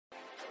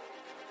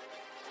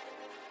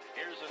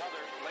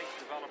another late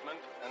development,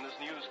 and this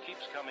news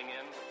keeps coming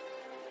in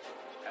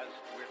as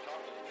we're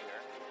talking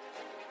here.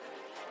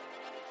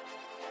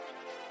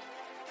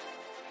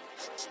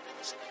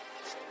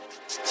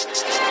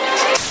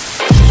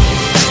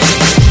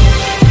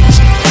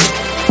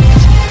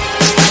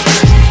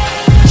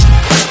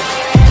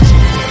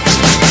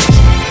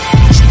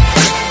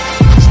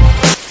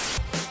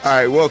 All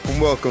right, welcome,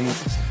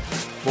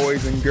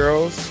 boys and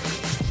girls,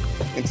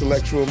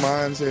 intellectual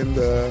minds and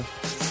the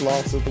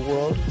sloths of the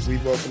world. We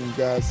welcome you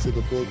guys to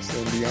the Books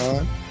and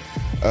Beyond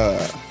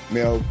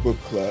Male Book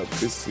Club.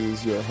 This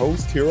is your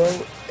host, Hero,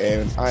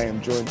 and I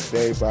am joined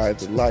today by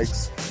the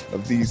likes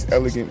of these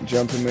elegant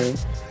gentlemen.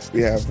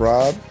 We have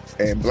Rob,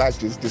 and Black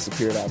just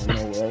disappeared out of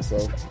nowhere,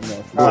 so,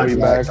 I'll be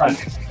back.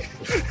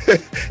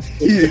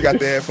 He got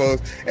the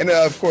headphones, and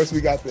of course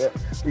we got the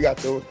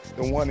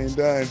one and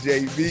done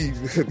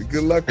JB.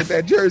 Good luck with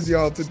that jersey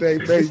on today,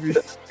 baby.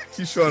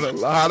 You showing a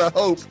lot of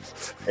hope.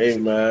 Hey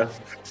man,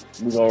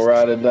 we gonna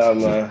ride it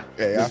down, man.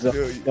 Hey, I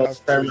feel you.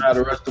 Determine how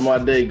the rest of my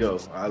day go.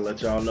 I'll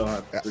let y'all know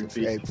how.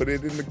 Hey, put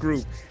it in the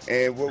group.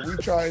 And what we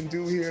try and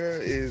do here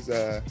is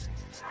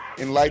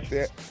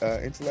enlighten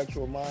the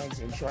intellectual minds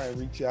and try and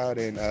reach out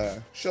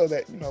and show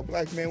that,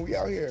 Black men, we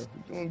out here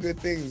doing good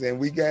things. And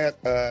we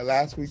got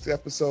last week's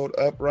episode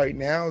up right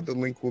now. The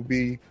link will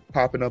be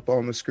popping up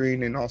on the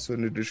screen and also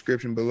in the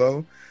description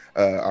below.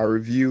 Our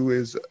review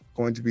is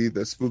going to be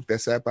The Spook That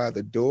Sat by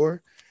the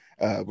Door.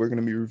 We're going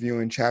to be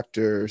reviewing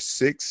chapter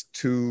 6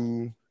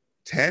 to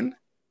 10?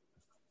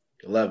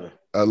 11.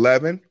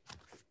 11?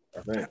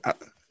 I think. I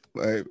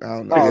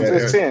don't know.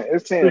 It's 10.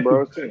 It's 10,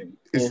 bro. It's 10.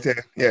 It's 10.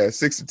 Yeah,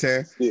 6 to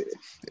 10. Yeah.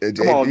 JB.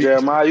 Come on,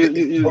 Jeremiah.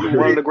 You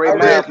one of the great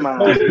math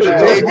minds.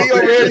 JB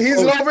over here,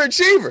 he's an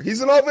overachiever. He's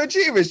an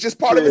overachiever. It's just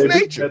part of his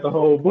nature. That's the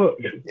whole book.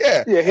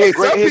 Yeah. Yeah,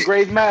 his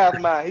great math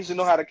mind. He should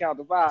know how to count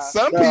to 5.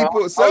 Some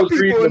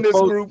people in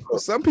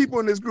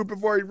this group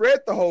have already read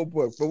the whole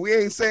book, but we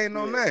ain't saying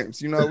no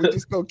names. We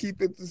just gonna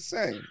keep it the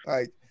same.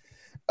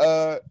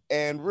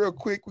 And real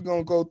quick, we're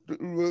gonna go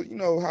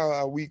through, how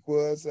our week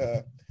was.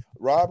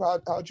 Rob,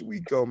 how'd your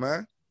week go,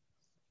 man?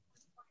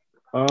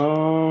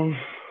 Man,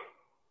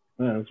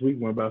 this week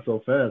went by so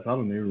fast, I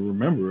don't even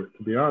remember it,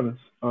 to be honest.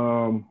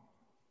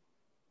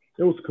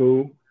 It was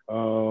cool.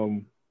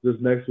 This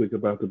next week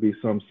about to be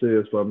something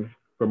serious for me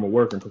from a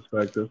working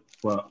perspective.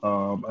 But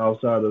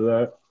outside of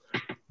that, I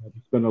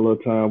spent a little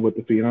time with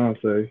the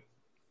fiance,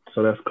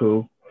 so that's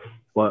cool.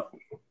 But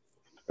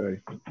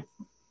hey,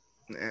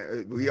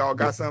 we all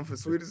got something for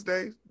Sweetest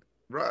Day.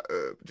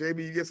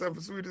 JB, you get something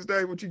for Sweetest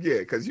Day? What you get?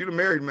 Because you're the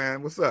married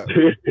man. What's up?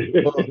 We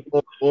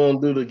don't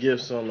do the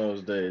gifts on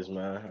those days,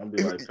 man. I'll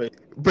be like,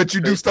 but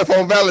you do stuff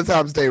on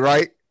Valentine's Day,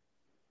 right?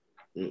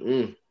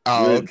 Mm-mm.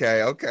 Oh,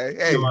 okay.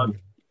 Hey,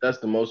 that's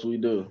the most we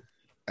do.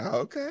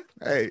 Okay.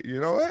 Hey, you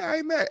know what? I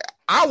ain't mad.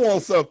 I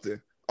want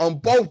something on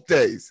both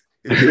days.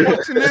 If you're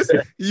watching this,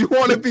 you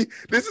want to be.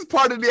 This is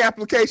part of the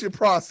application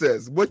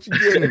process. What you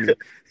getting me?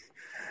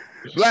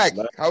 Black,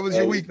 how was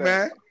your week,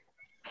 man?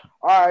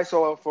 All right,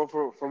 so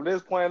from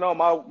this point on,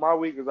 my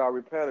week is all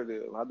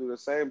repetitive. I do the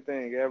same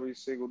thing every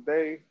single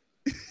day.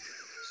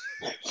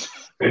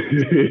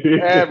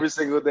 Every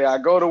single day. I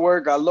go to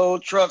work, I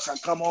load trucks, I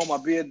come home,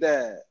 I be a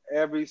dad.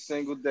 Every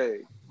single day.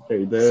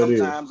 Hey,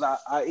 sometimes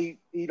I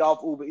eat off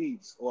Uber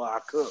Eats or I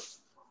cook.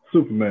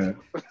 Superman.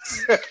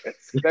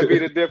 That be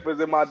the difference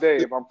in my day,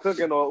 if I'm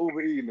cooking or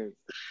Uber eating it.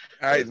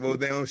 All right, well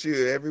then,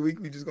 every week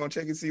we just gonna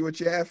check and see what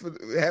you have for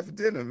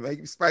dinner.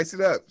 Make spice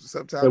it up.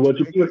 Sometimes. Hey, what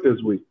you cooked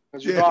this week?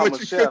 You know I'm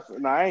a chef.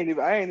 No, I ain't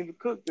even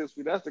cooked this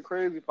week. That's the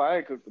crazy part. I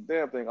ain't cooked the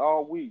damn thing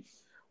all week.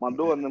 My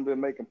daughter and them been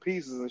making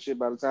pieces and shit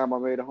by the time I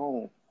made it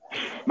home.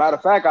 Matter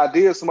of fact, I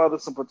did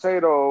some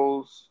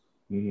potatoes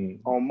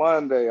on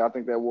Monday. I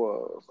think that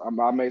was.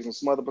 I made some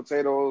smothered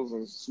potatoes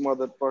and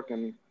smothered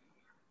fucking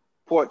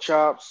pork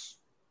chops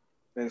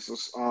and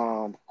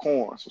some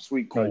corn, some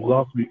sweet corn.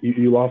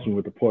 You lost me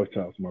with the pork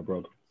chops, my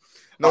brother.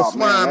 No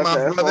swine,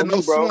 my brother.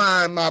 No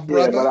swine, my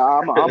brother. Yeah,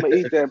 but I'm gonna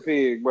eat that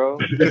pig, bro.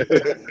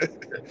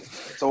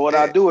 So what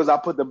I do is I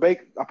put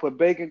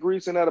bacon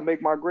grease in there to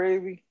make my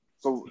gravy.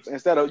 So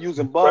instead of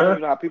using butter, you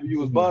know how people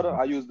use butter,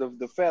 I use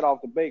the fat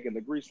off the bacon,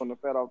 the grease from the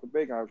fat off the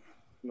bacon. I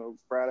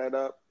fry that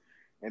up,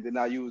 and then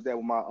I use that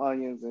with my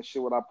onions and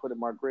shit. What I put in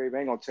my gravy, I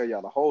ain't gonna tell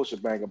y'all the whole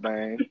shebang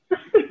bang,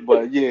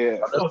 but yeah.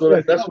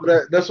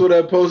 That's where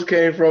that post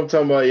came from.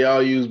 Talking about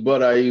y'all use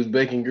butter, I use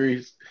bacon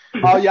grease.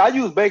 Oh yeah, I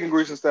use bacon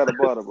grease instead of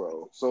butter,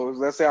 bro. So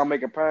let's say I'm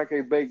making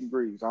pancakes, bacon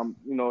grease. I'm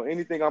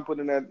anything I'm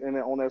putting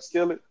on that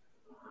skillet,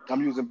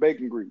 I'm using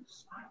bacon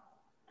grease.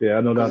 Yeah,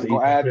 I know that. It's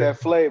gonna add that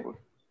flavor.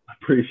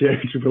 Appreciate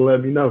you for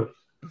letting me know.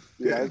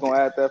 Yeah, it's gonna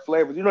add that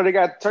flavor. They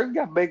got turkey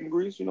got bacon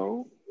grease.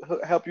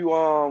 Help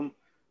you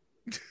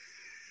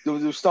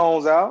do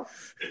stones out.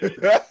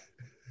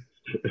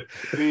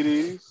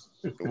 PDs.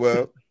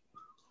 Well,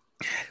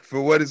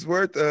 for what it's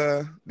worth,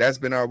 that's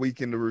been our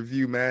week in the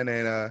review, man,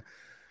 and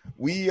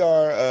we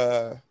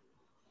are.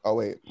 Oh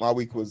wait, my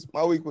week was.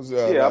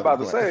 Yeah, I'm about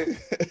to say.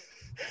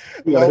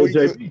 My week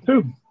JP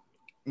too.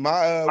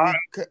 My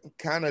week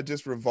kind of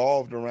just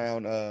revolved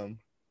around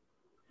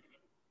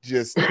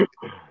just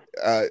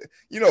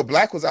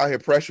Black was out here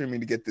pressuring me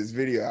to get this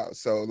video out.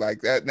 So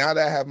like that, now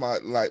that I have my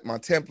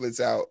templates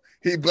out,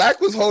 Black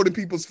was holding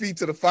people's feet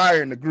to the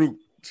fire in the group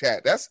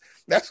chat. That's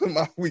what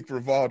my week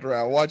revolved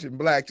around, watching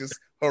Black just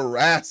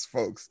harass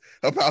folks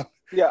about.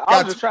 Yeah,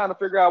 I was just trying to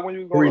figure out when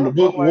you were reading the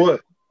book.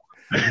 What?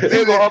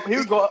 He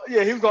was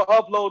gonna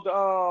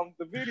upload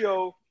the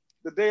video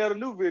the day of the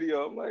new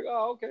video. I'm like,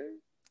 oh, okay.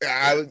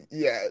 Now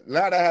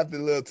that I have the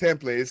little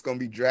template, it's gonna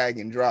be drag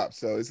and drop,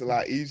 so it's a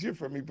lot easier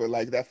for me. But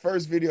like that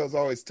first video is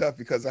always tough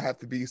because I have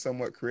to be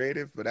somewhat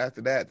creative. But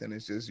after that, then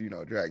it's just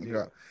drag and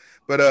drop.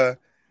 But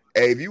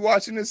hey, if you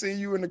watching this and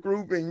you in the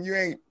group and you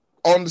ain't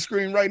on the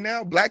screen right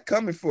now, Black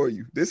coming for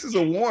you. This is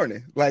a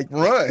warning. Like,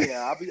 run.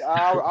 Yeah,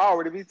 I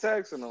already be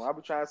texting them. I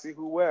be trying to see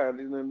who where.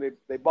 And then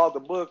they bought the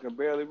book and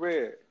barely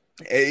read.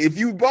 Hey, if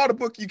you bought a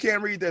book you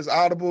can't read, there's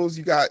Audibles.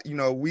 You got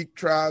week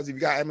trials. If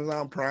you got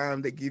Amazon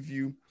Prime, they give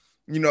you.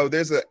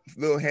 There's a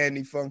little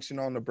handy function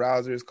on the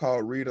browser. It's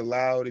called Read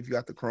Aloud. If you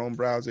got the Chrome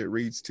browser, it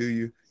reads to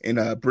you in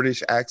a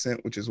British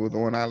accent, which is the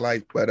one I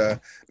like.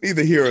 But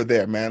neither here or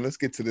there, man. Let's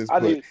get to this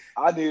book.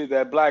 I needed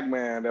that Black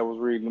man that was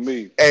reading to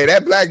me. Hey,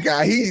 that Black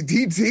guy, he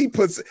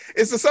puts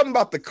it's something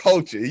about the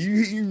culture.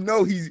 He's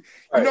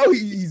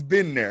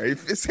been there.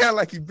 It sounds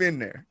like he's been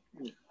there.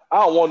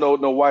 I don't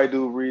want no white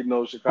dude reading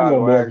no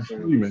Chicago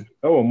accent.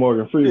 I want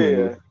Morgan Freeman.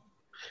 Yeah.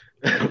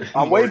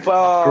 I'm waiting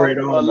for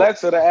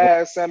Alexa to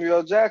add Samuel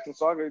L. Jackson,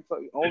 so I can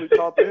only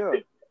talk to him.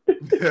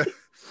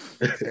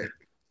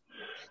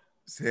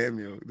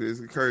 Samuel, this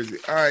is crazy.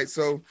 All right,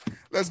 so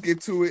let's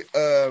get to it.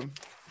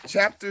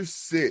 Chapter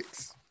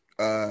 6.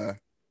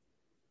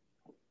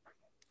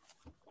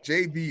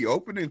 JB,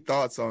 opening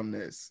thoughts on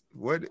this.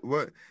 What?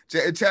 I'm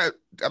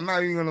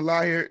not even gonna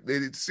lie here.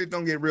 Shit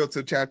don't get real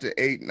till chapter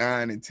 8,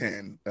 9, and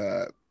 10.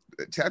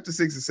 Chapter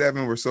 6 and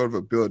 7 were sort of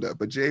a build-up.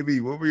 But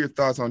JB, what were your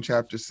thoughts on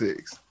chapter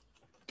 6?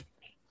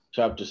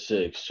 Chapter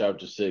 6.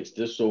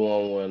 This the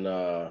one when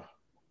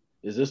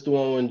is this the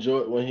one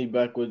when he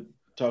back with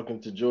talking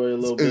to Joy a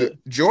little bit?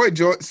 Joy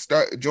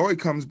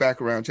comes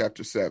back around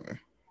chapter 7.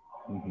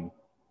 Mm-hmm.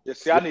 Yeah,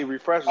 see, I need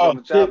refreshers on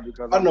the chapter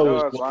because I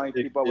ain't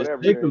keep up with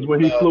everything.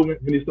 When he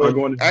started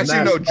going to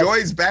actually, no,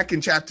 Joy's back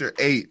in chapter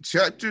 8.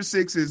 Chapter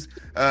 6 is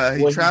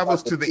he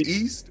travels to the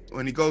east.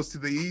 When he goes to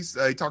the east,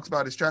 he talks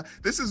about his travel.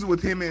 This is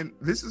with him, and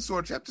this is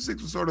chapter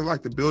 6 was sort of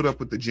like the build up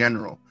with the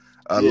general.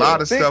 A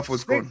lot of stuff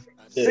was going.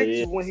 6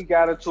 is when he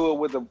got into it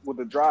with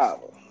the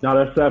driver. No,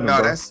 that's 7. No,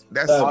 bro. that's 7.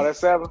 That's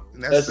 7.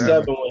 That's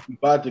 7 when he's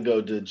about to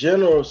go. The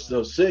general.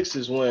 So 6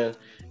 is when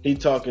he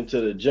talking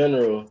to the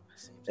general,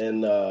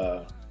 and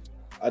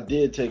I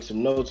did take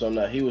some notes on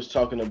that. He was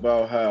talking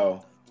about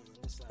how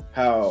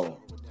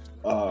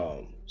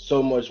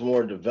so much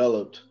more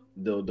developed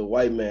the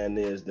white man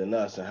is than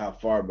us, and how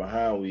far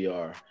behind we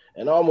are,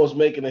 and almost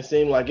making it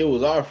seem like it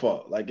was our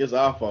fault, like it's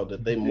our fault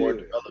that they more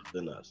developed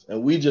than us,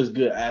 and we just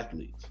good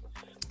athletes.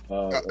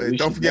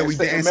 Don't forget we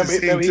danced the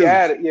same too. He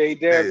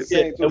danced the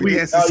same too.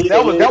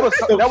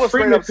 That was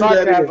straight up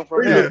sarcasm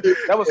from him.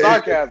 That was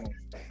sarcasm.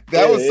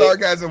 That was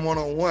sarcasm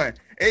 101.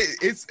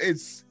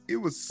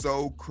 It was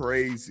so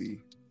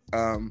crazy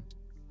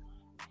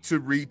to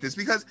read this,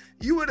 because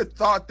you would have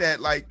thought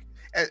that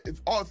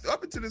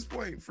up until this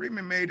point,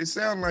 Freeman made it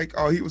sound like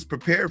he was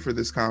prepared for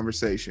this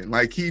conversation,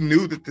 like he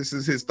knew that this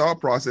is his thought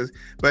process.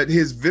 But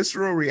his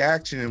visceral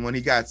reaction when he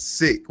got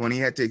sick, when he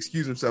had to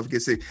excuse himself to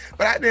get sick,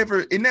 but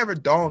it never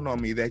dawned on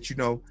me that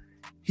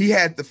he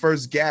had the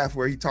first gaffe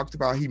where he talked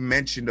about, he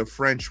mentioned a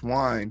French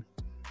wine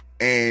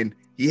and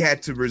he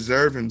had to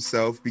reserve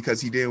himself because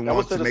he didn't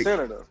want to make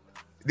senator.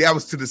 That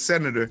was to the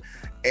senator,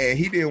 and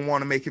he didn't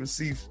want to make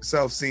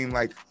himself seem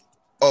like,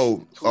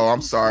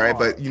 I'm sorry,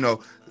 but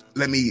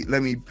let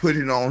me put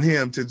it on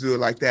him to do it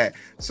like that.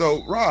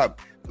 So Rob,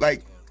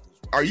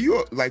 are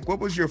you what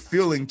was your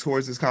feeling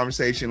towards this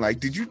conversation?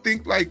 Did you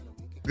think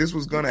this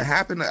was gonna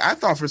happen? I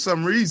thought for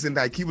some reason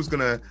he was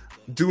gonna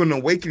do an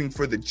awakening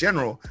for the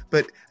general,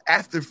 but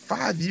after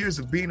 5 years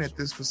of being at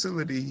this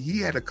facility,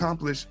 he had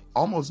accomplished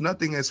almost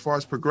nothing as far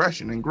as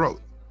progression and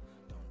growth.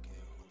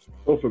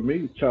 Well, for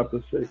me, chapter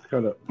 6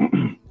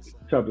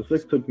 chapter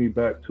 6 took me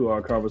back to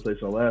our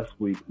conversation last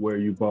week where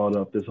you brought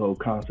up this whole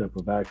concept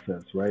of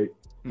access, right?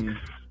 Mm.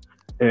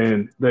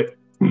 And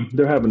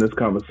they're having this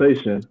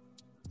conversation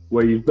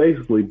where he's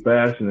basically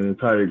bashing an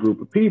entire group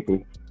of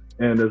people.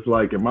 And it's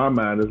like, in my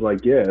mind, it's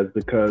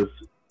because,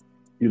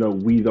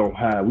 we don't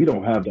have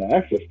the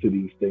access to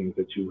these things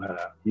that you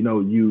have.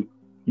 You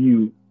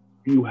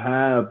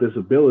have this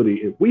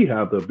ability, if we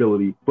have the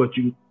ability, but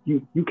you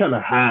kind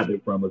of hide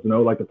it from us,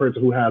 like the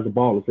person who has the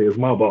ball and say it's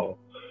my ball.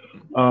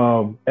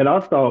 And I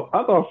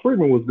thought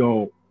Freeman was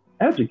going to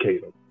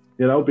educate him,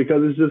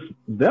 because it's just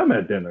them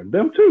at dinner,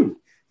 them too.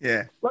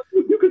 Yeah.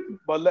 You could,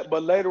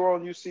 but later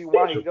on you see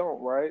why he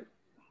don't, right?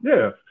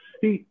 Yeah.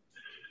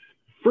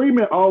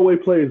 Freeman always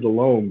plays the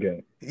long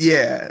game.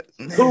 Yeah.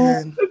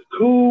 Cool, it's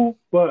cool,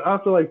 but I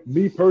feel like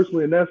me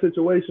personally in that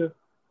situation,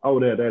 I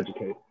would have to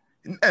educate.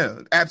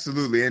 No,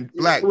 absolutely. And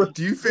Black,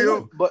 do you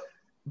feel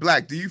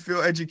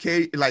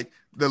educated?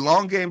 the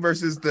long game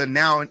versus the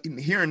now,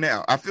 here and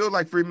now. I feel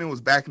like Freeman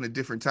was back in a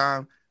different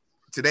time.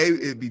 Today,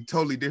 it'd be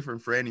totally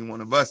different for any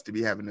one of us to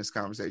be having this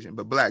conversation.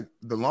 But Black,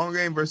 the long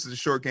game versus the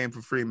short game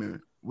for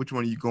Freeman, which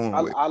one are you going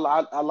with? I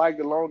like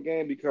the long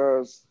game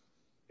because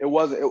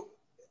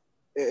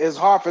it's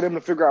hard for them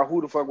to figure out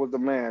who the fuck was the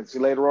man. See,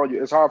 later on,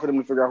 it's hard for them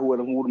to figure out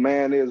who the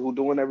man is, who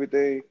doing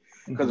everything.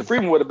 Because if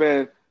Freeman would have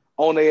been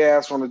on their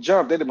ass from the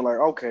jump, they'd have been like,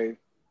 okay,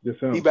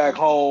 he back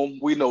home.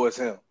 We know it's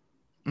him.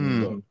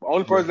 Mm-hmm. The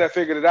only person that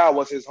figured it out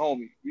was his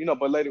homie.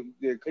 But later,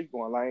 keep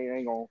going. Like, I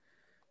ain't going.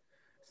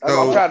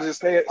 I'm trying to just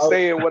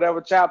stay in whatever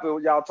chapter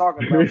y'all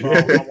talking about. So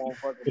I won't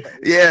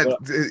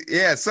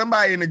fucking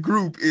somebody in the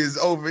group is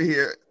over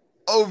here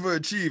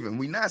overachieving.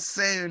 We not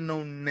saying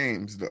no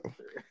names though.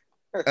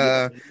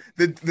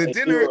 The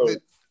dinner.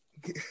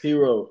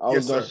 Hero. I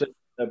was gonna sir. say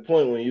that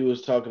point when you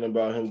was talking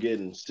about him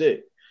getting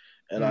sick,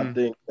 and I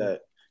think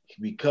that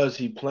because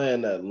he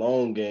playing that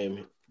long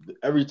game,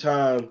 every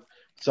time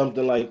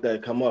something like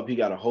that come up, he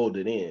got to hold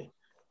it in.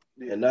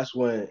 And that's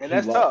when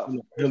that's tough.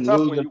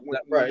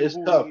 It's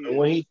tough. And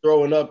when he's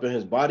throwing up and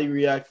his body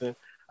reacting,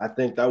 I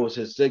think that was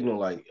his signal.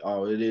 Like,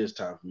 oh, it is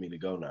time for me to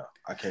go now.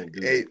 I can't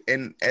do it.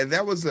 And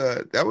that was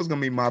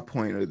gonna be my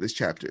point of this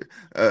chapter.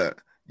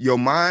 Your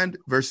mind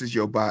versus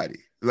your body.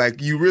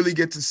 Like you really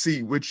get to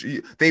see which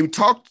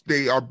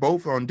they are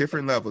both on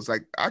different levels.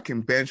 Like I can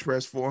bench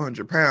press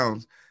 400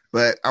 pounds,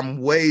 but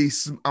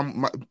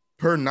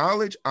per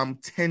knowledge, I'm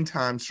 10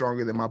 times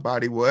stronger than my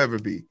body will ever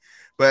be.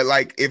 But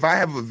like if I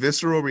have a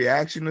visceral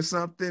reaction to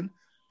something,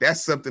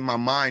 that's something my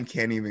mind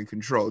can't even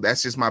control.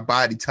 That's just my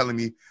body telling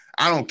me,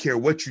 I don't care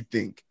what you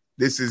think.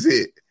 This is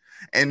it.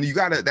 And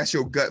that's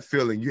your gut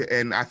feeling.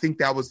 And I think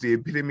that was the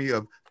epitome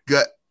of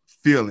gut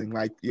feeling.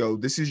 Like, yo,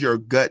 this is your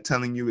gut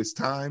telling you it's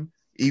time.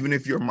 Even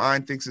if your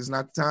mind thinks it's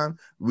not the time,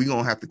 we're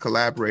going to have to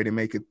collaborate and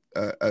make it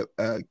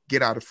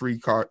get out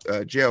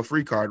of jail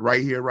free card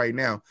right here, right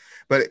now.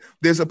 But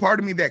there's a part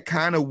of me that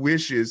kind of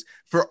wishes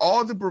for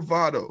all the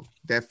bravado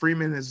that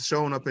Freeman has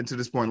shown up into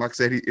this point. Like I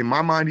said, in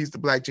my mind, he's the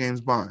Black James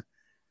Bond.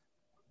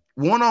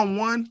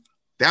 One-on-one,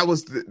 that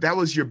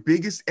was your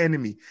biggest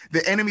enemy.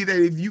 The enemy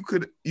that if you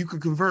could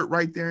convert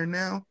right there and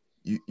now,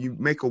 you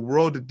make a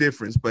world of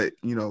difference. But,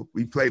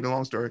 we played the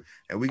long story,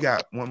 and we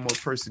got one more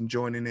person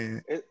joining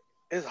in.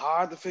 It's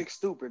hard to fix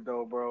stupid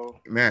though, bro.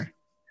 Man.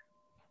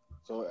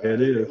 So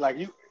it is. Like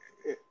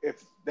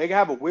if they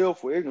have a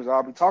willful ignorance,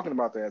 I'll be talking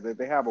about that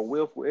they have a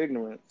willful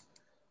ignorance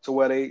to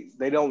where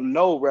they don't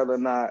know whether or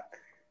not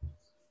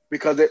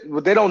because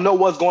they don't know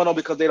what's going on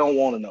because they don't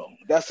want to know.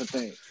 That's the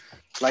thing.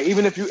 Like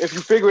even if you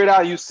figure it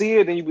out, you see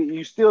it, then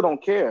you still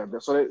don't care.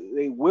 So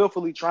they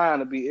willfully trying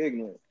to be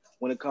ignorant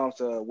when it comes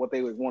to what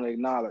they would want to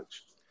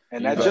acknowledge.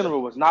 And that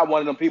general was not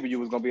one of them people you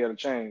was gonna be able to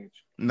change.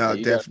 No,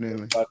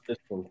 definitely. About this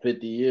from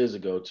 50 years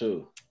ago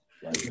too.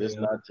 Like this,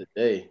 not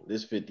today.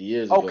 This 50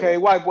 years ago. Okay,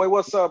 white boy,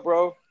 what's up,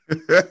 bro?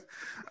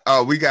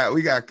 Oh, we got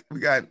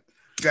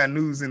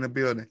news in the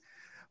building.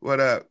 What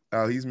up?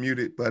 Oh, he's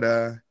muted,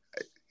 but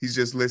he's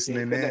just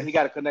listening in. He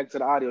got to connect to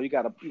the audio. You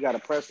got to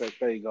press that.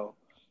 There you go.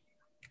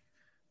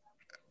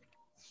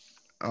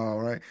 All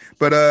right,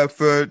 but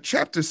for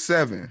chapter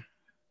 7,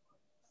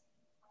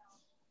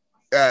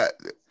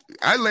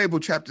 I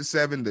labeled chapter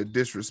 7 the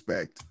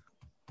disrespect.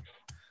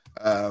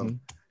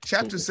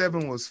 Chapter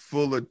 7 was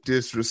full of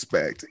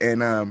disrespect,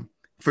 and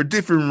for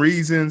different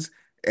reasons.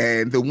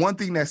 And the one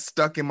thing that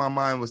stuck in my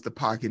mind was the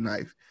pocket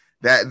knife.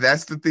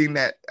 That's the thing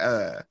that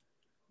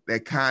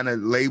kind of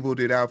labeled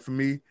it out for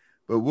me.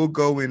 But we'll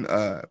go in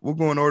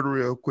order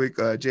real quick.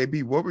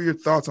 JB, what were your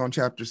thoughts on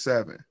chapter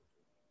 7?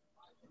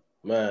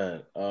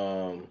 Man,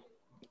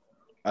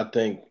 I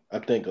think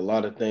a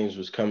lot of things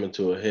was coming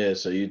to a head.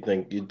 So you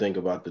think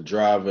about the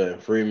driver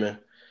and Freeman,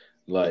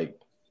 like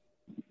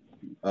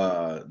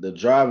the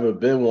driver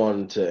been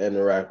wanting to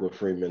interact with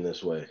Freeman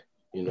this way,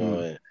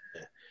 and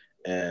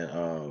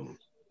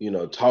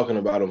talking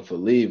about him for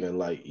leaving,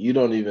 like you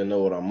don't even know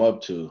what I'm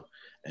up to,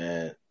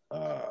 and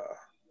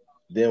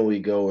then we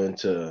go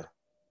into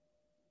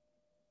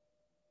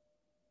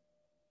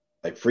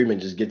like Freeman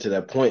just get to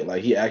that point,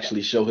 like he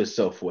actually show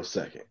himself for a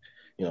second.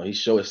 He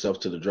showed himself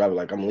to the driver,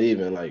 like I'm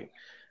leaving. Like,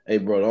 hey,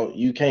 bro,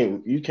 you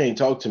can't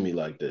talk to me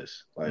like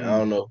this. Like, I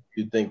don't know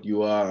who you think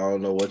you are. I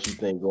don't know what you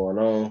think going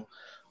on,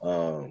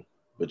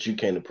 but you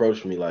can't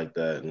approach me like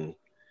that. And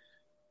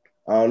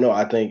I don't know.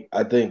 I think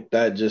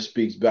that just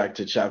speaks back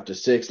to chapter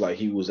 6. Like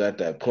he was at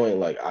that point.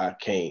 Like I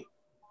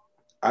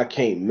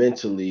can't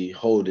mentally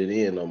hold it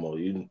in no more.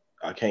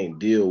 I can't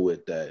deal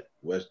with that.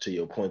 Whereas to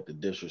your point, the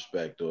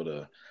disrespect or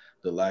the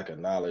lack of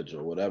knowledge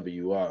or whatever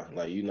you are,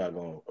 like you're not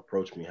going to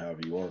approach me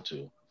however you want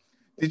to.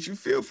 Did you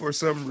feel for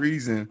some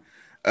reason,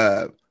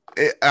 the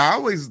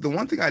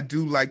one thing I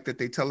do like that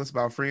they tell us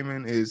about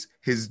Freeman is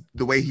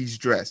the way he's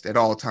dressed at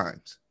all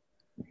times.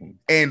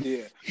 And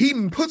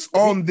he puts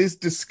on this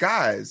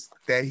disguise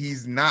that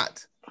he's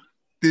not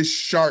this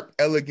sharp,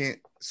 elegant,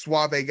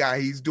 suave guy.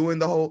 He's doing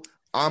the whole,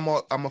 I'm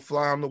a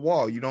fly on the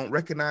wall. You don't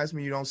recognize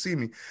me. You don't see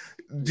me.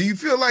 Do you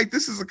feel like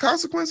this is a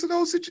consequence of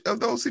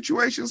those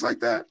situations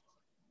like that?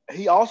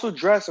 he also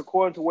dressed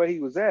according to where he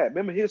was at.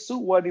 Remember, his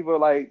suit wasn't even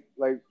like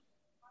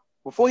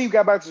before he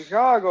got back to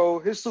Chicago,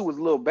 his suit was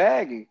a little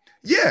baggy.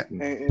 Yeah,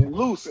 and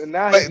loose. And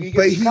now but, he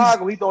gets to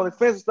Chicago, he throwing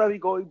offensive stuff. He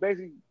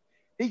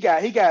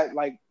got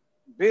like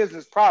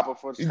business proper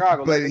for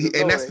Chicago. But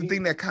that's the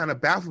thing that kind of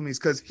baffled me is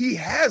because he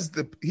has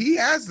the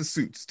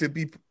suits to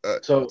be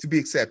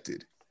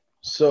accepted.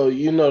 So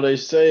they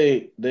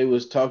say they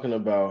was talking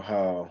about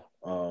how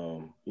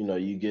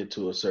you get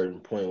to a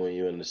certain point when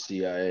you're in the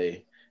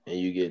CIA and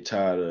you get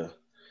tired of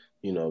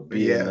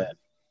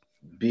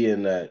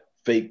being that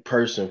fake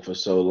person for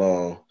so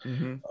long.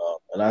 Mm-hmm.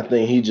 And I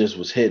think he just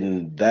was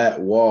hitting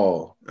that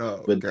wall.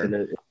 Oh, but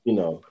okay.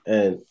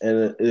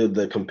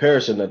 The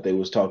comparison that they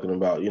was talking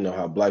about,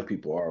 how black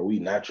people are, we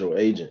natural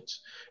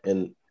agents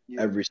and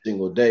every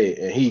single day,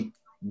 and he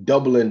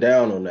doubling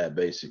down on that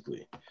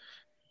basically,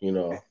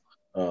 from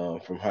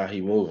how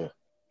he moving.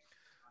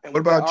 And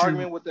what about that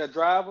argument with that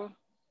driver?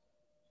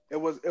 It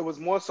was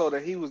more so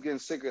that he was getting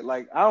sick of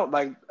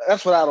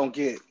that's what I don't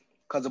get.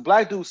 Because the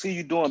black dude see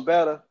you doing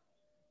better.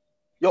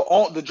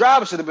 The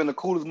driver should have been the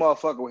coolest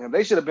motherfucker with him.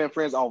 They should have been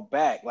friends off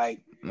back.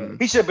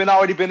 He should have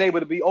already been able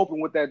to be open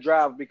with that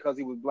driver because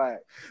he was black.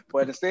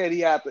 But instead,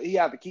 he had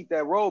to keep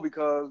that role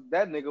because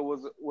that nigga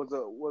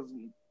was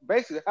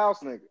basically a house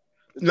nigga.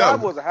 The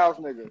driver was a house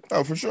nigga.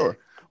 Oh, for sure.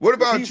 What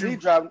about you? He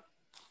driving.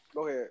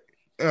 Go ahead.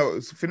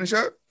 Oh, finish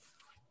up.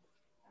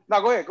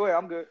 No, go ahead.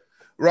 I'm good.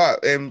 Rob,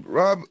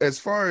 as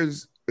far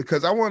as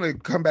because I want to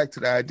come back to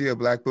the idea of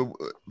black, but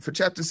for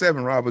chapter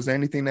 7, Rob, was there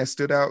anything that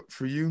stood out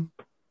for you?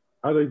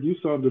 I think you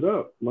summed it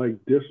up, like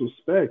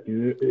disrespect.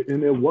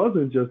 And it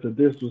wasn't just a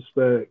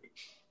disrespect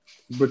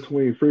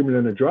between Freeman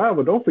and the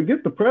driver. Don't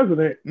forget the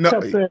president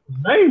kept saying his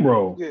name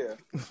wrong. Yeah.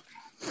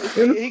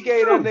 He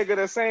gave that nigga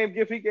the same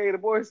gift he gave the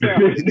Boy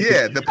Scout.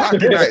 Yeah, the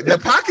pocket knife.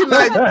 That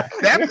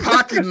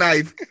pocket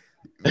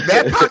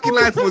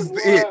knife was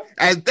it.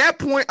 At that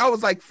point, I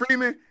was like,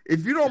 Freeman,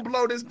 if you don't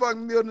blow this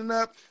fucking building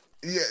up,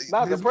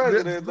 not the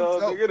president,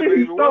 though.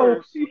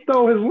 He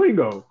stole his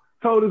lingo.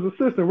 Told his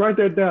assistant, write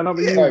that down.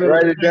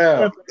 Write it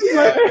down.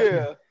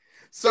 Yeah.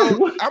 So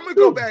I'm gonna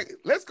go back.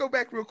 Let's go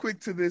back real quick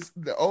to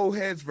the old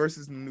heads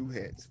versus the new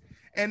heads.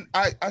 And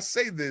I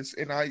say this,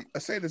 and I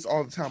say this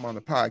all the time on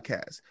the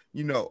podcast.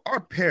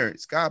 Our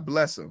parents, God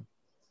bless them,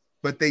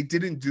 but they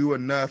didn't do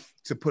enough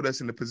to put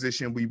us in the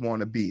position we want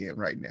to be in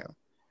right now.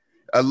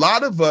 A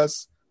lot of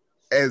us,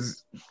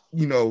 as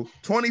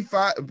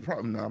 25,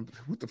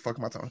 what the fuck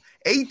am I talking?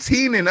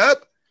 18 and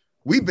up.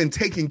 We've been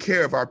taking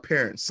care of our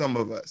parents, some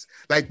of us.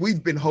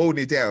 We've been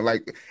holding it down.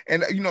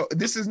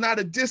 This is not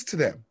a diss to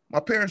them. My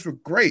parents were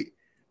great,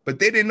 but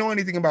they didn't know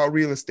anything about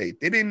real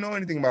estate. They didn't know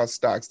anything about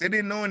stocks. They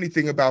didn't know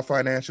anything about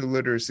financial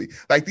literacy.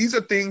 These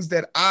are things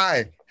that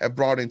I have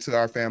brought into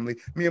our family.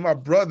 Me and my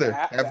brother.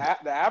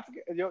 The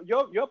African,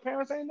 your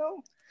parents ain't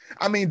know?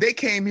 I mean, they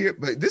came here,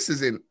 but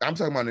I'm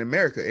talking about in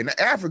America. In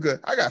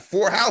Africa, I got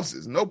 4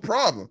 houses, no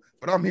problem.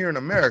 But I'm here in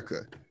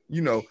America. I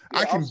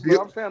can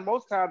build. I'm saying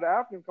most times the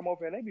Africans come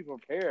over and they be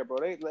prepared, bro.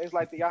 It's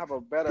like they have a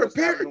better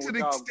prepared to the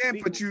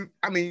extent, but you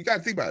got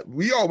to think about it.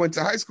 We all went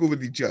to high school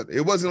with each other.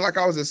 It wasn't like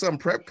I was at some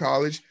prep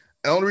college.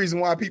 The only reason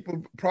why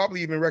people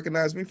probably even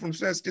recognize me from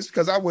sense just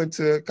because I went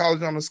to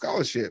college on a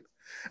scholarship.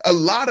 A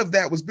lot of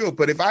that was built,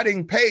 but if I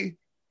didn't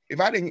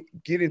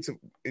get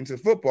into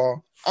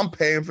football, I'm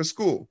paying for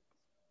school.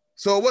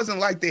 So it wasn't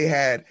like they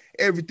had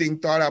everything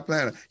thought out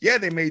planned. Yeah,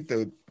 they made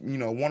the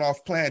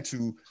one-off plan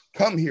to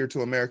come here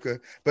to America,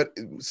 but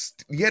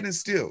yet and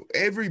still,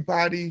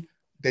 everybody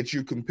that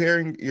you're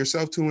comparing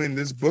yourself to in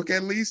this book,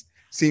 at least,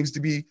 seems to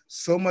be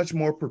so much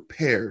more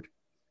prepared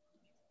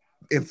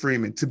in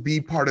Freeman to be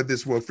part of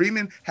this world.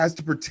 Freeman has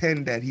to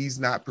pretend that he's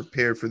not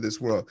prepared for this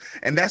world,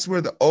 and that's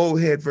where the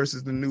old head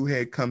versus the new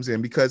head comes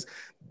in, because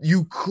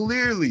you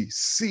clearly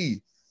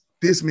see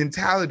this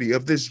mentality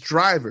of this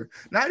driver,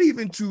 not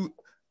even to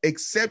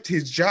accept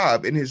his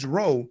job and his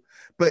role,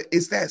 but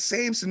it's that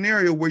same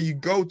scenario where you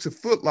go to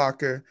Foot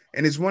Locker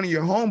and it's one of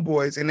your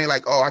homeboys and they're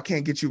like, oh, I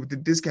can't get you with the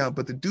discount.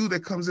 But the dude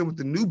that comes in with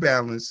the New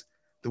Balance,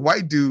 the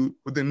white dude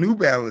with the New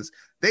Balance,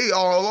 they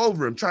all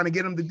over him trying to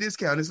get him the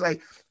discount. It's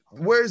like,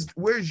 where's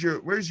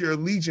your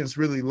allegiance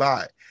really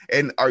lie?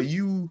 And are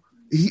you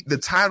the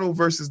title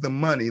versus the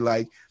money?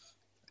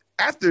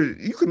 After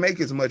you can make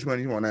as much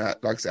money as you want to,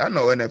 like I said, I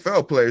know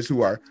NFL players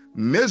who are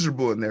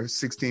miserable in their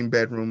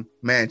 16-bedroom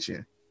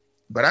mansion.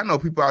 But I know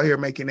people out here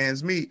making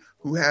ends meet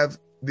who have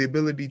the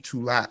ability to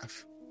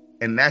laugh.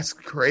 And that's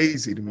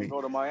crazy to me. They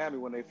go to Miami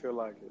when they feel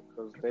like it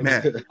because they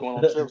be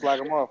going on trips like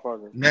a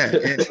motherfucker. Man.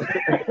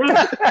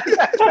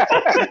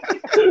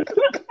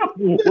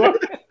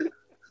 What?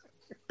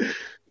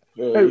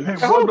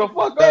 Hold the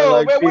fuck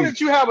up, man. When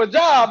did you have a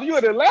job? You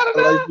in Atlanta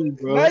now?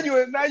 Now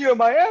you in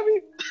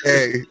Miami?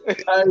 Hey,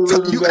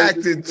 you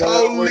acting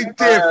totally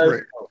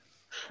different.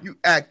 You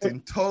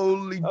acting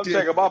totally different. I'm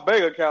checking my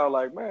bank account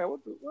like, man, what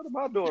am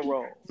I doing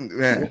wrong?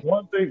 Man.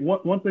 One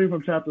thing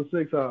from chapter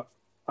 6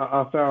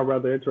 I found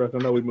rather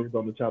interesting, I know we moved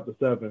on to chapter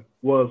 7,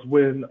 was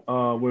when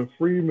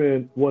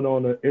Freeman went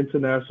on an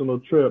international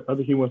trip. I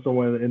think he went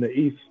somewhere in the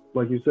East,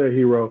 like you said,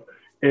 Hero.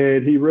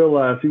 and he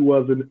realized he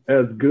wasn't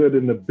as good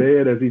in the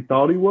bed as he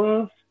thought he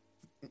was,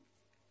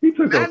 he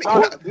took a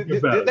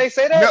did they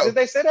say that? No. Did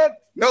they say that?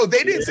 No,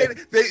 they didn't say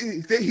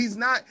that. He's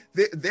not.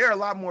 They're a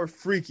lot more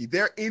freaky.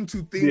 They're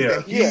into things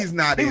that he's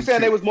not into. He was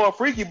saying they was more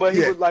freaky, but he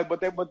was like, but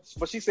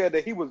she said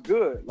that he was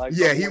good. Like,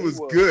 yeah, he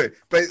was good.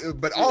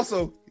 But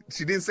also,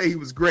 she didn't say he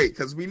was great,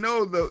 because we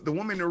know the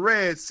woman in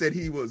red said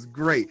he was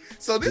great.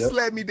 So this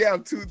led me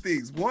down two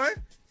things. One,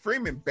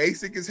 Freeman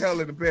basic as hell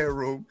in the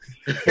bedroom,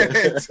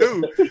 and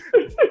two,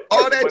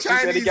 all that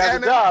Chinese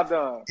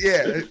anime.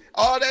 Yeah,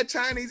 all that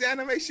Chinese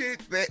anime shit,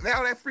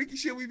 all that freaky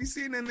shit we be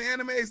seeing in the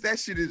animes, that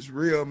shit is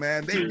real,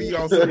 man. They be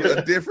on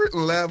a different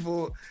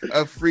level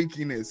of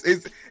freakiness.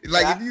 It's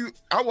like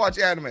I watch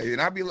anime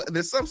and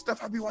there's some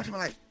stuff I be watching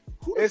like,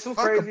 it's some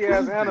crazy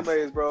ass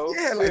animes, bro.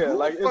 Yeah,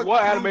 like it's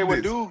one anime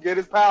where dude get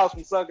his powers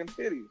from sucking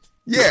titties.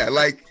 Yeah,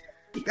 like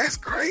that's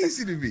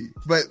crazy to me.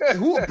 But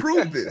who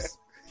approved this?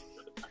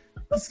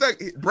 It's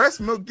like breast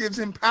milk gives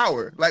him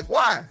power. Like,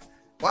 why?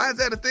 Why is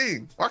that a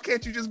thing? Why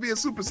can't you just be a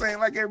Super Saiyan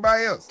like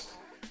everybody else?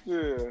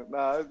 Yeah,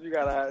 nah, you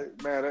gotta,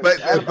 man.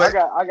 But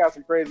I got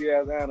some crazy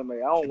ass anime. I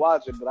don't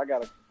watch it, but I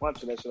got a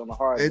bunch of that shit on the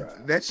hard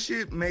drive. That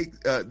shit make,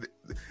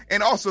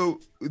 and also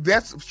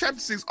that's chapter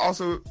 6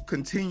 also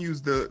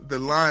continues the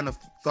line of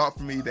thought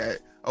for me that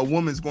a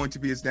woman's going to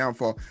be his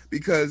downfall,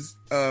 because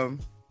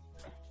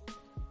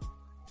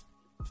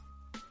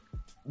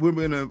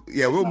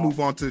we'll move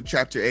on to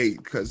chapter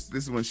 8, because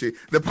this is when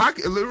the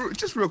pocket,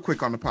 just real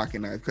quick on the pocket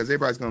knife, because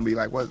everybody's gonna be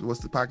like, what's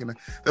the pocket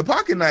knife? The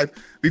pocket knife,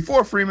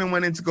 before Freeman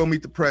went in to go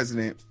meet the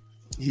president,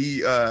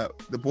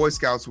 the Boy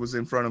Scouts was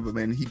in front of him,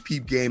 and he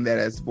peeped game that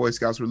as the Boy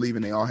Scouts were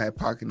leaving, they all had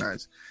pocket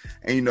knives.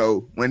 And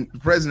when the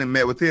president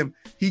met with him,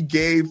 he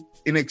gave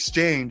in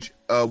exchange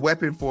a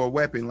weapon for a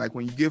weapon. Like,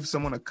 when you give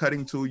someone a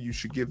cutting tool, you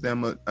should give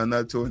them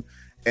another tool.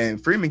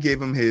 And Freeman gave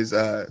him his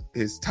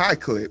tie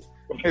clip.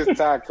 His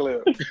tie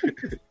clip.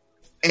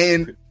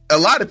 And a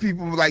lot of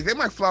people, like, they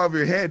might fly over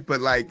your head, but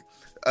like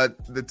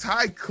the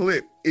tie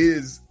clip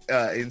is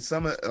in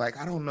some, like,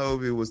 I don't know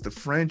if it was the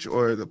French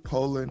or the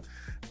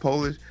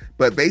Polish,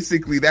 but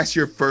basically that's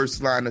your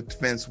first line of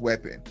defense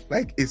weapon.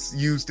 Like, it's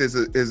used as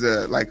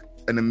a like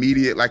an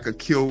immediate, like a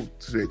kill,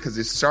 because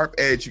it's sharp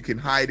edge, you can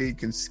hide it, you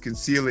can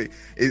conceal it.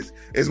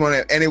 It's one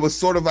of, and it was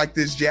sort of like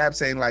this jab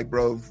saying, like,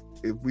 bro,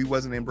 if we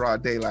wasn't in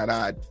broad daylight,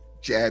 I'd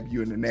jab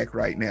you in the neck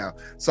right now.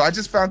 So I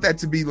just found that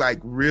to be like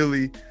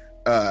really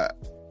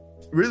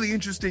really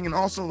interesting, and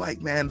also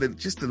like, man,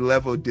 just the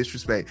level of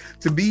disrespect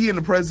to be in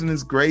the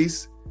president's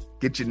grace,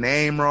 get your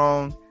name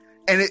wrong,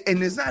 and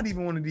it's not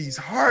even one of these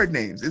hard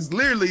names. It's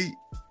literally,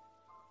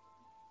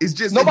 it's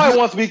just nobody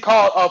wants to be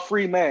called a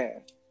free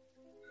man.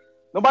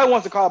 Nobody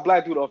wants to call a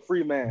black dude a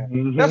free man.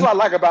 Mm-hmm. That's what I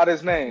like about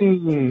his name.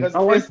 Mm-hmm.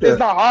 It's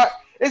not hard.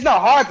 It's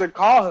not hard to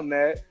call him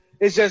that.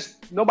 It's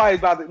just no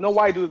white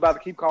dude is about to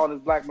keep calling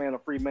this black man a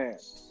free man.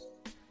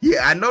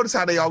 Yeah, I notice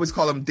how they always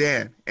call him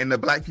Dan, and the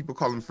black people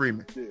call him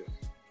Freeman. Yeah.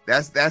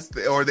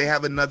 Or they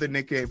have another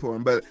nickname for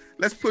him. But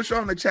let's push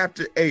on to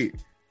chapter 8.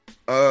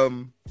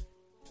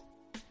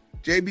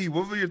 JB,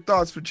 what were your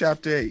thoughts for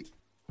chapter 8?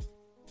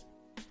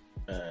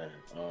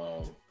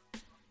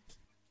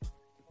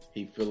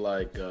 He feel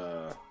like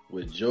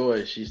with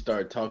Joy, she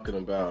started talking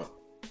about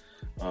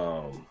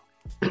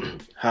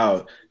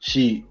how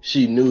she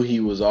knew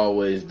he was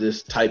always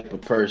this type of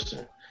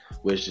person,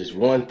 which is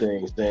one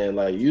thing, saying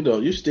like,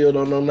 you still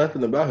don't know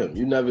nothing about him.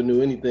 You never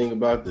knew anything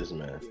about this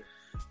man.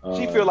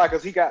 She feel like,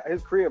 cause he got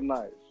his crib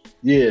nice.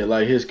 Yeah,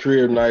 like his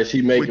crib nice.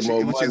 He making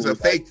more money. Which is a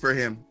fake for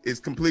him. It's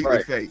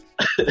completely fake.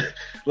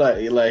 like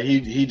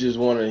he just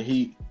wanted,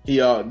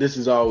 this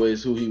is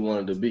always who he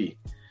wanted to be.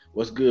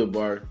 What's good,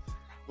 Bart?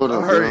 What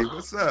up, Hurry,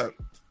 what's up?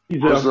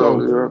 What's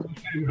up,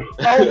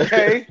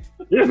 okay.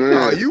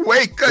 Oh, you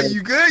wake up.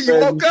 You good? You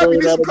woke up? You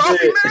need some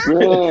coffee,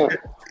 man? Yeah.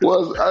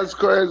 Well, that's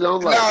crazy. I'm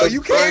like, no,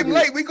 you came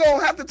late. We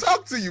gonna have to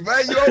talk to you,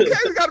 man. You okay?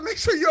 We gotta make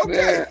sure you're okay.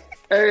 Man.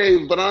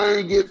 Hey, but I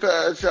ain't get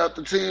past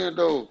chapter 10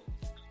 though.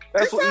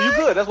 That's what you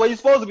good. That's where you're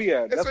supposed to be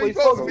at. That's where you're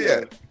supposed to be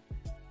at.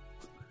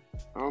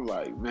 I'm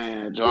like,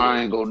 man, Joe,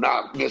 I ain't gonna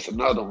not miss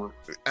another one.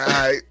 All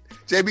right,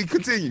 JB,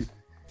 continue.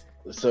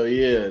 So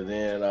yeah,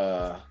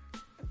 then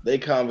they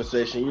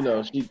conversation,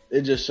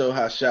 it just show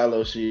how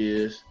shallow she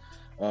is.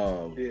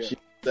 She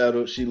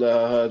settled. She let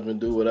her husband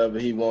do whatever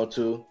he want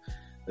to,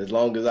 as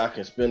long as I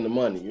can spend the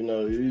money.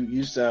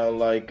 You sound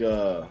like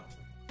I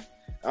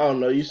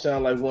don't know. You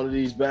sound like one of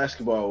these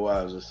basketball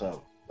wives or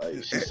something.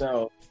 Like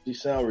she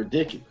sound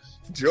ridiculous.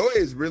 Joy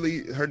is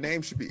really, her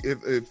name should be,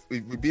 if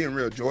we're being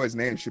real, Joy's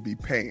name should be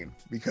Pain,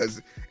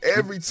 because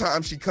every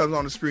time she comes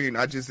on the screen,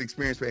 I just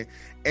experience pain.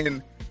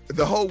 And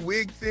the whole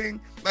wig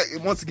thing, like,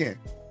 once again,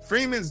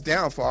 Freeman's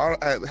downfall,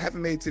 I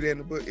haven't made it to the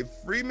end of the book. If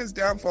Freeman's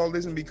downfall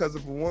isn't because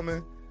of a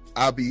woman,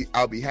 I'll be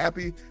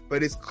happy.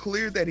 But it's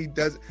clear that he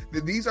does.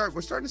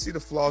 We're starting to see the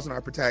flaws in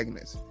our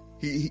protagonist.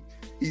 He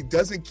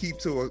doesn't keep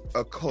to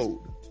a code.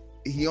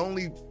 He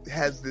only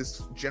has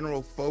this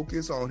general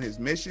focus on his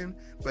mission,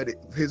 but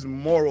his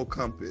moral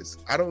compass,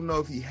 I don't know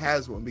if he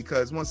has one,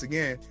 because once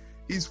again,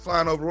 He's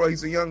flying over the world.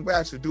 He's a young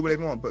bachelor. Do what they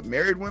want. But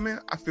married women,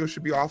 I feel,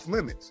 should be off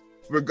limits,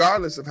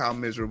 regardless of how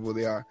miserable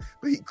they are.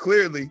 But he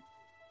clearly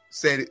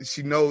said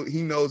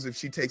he knows if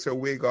she takes her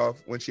wig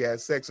off when she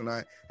has sex or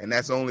not, and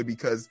that's only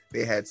because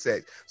they had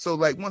sex. So,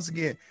 like, once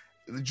again,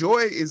 Joy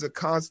is a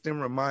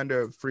constant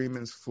reminder of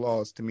Freeman's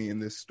flaws to me in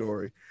this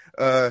story.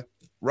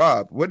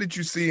 Rob, what did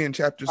you see in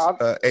chapter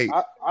 8?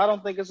 I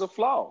don't think it's a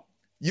flaw.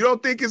 You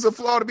don't think it's a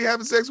flaw to be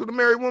having sex with a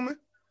married woman?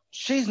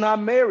 She's not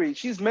married.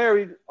 She's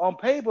married on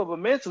paper, but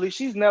mentally,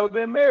 she's never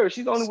been married.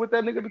 She's only with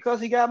that nigga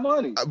because he got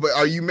money. But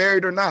are you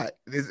married or not?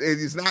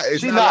 It's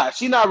not.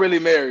 She's not really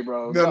married,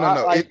 bro.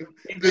 No.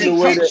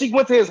 She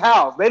went to his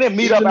house. They didn't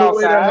meet up outside. The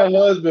way that her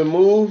husband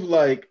moved,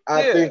 like,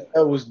 I think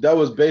that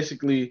was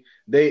basically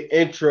they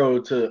intro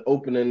to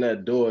opening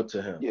that door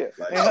to him. Yeah,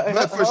 like,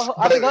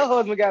 I think her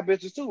husband got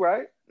bitches too,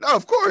 right? No,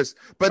 of course.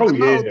 But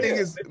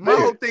my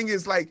whole thing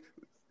is like,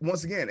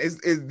 once again,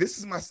 this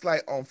is my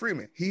slight on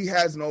Freeman. He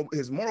has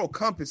his moral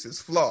compass is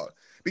flawed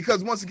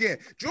because, once again,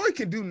 Joy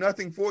can do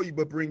nothing for you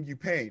but bring you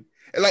pain.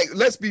 And, like,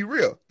 let's be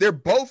real. They're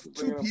both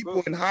two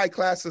people in high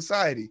class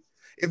society.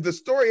 If the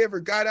story ever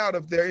got out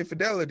of their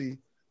infidelity,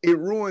 it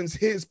ruins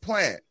his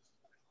plan.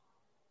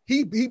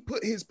 He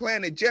put his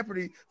plan in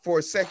jeopardy for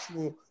a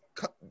sexual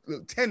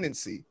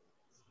tendency.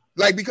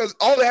 Like, because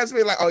all it has to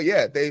be like, oh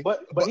yeah, but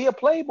he a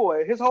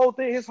playboy. His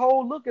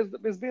whole look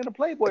is being a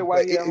playboy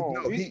while he at home.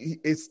 No,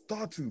 it's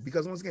thought to,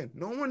 because once again,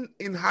 no one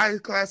in high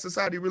class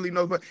society really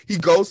knows. But he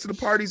goes to the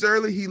parties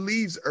early, he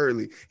leaves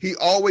early. He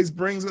always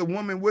brings a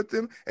woman with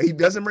him, and he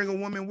doesn't bring a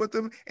woman with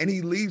him, and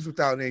he leaves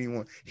without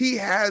anyone. He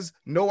has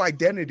no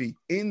identity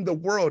in the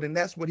world, and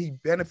that's what he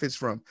benefits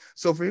from.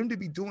 So for him to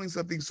be doing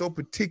something so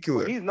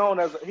particular, he's known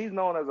as a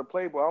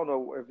playboy. I don't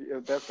know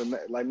if that's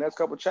the next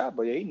couple chapters,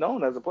 but yeah, he's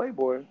known as a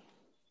playboy.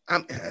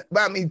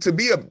 But I mean, to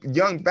be a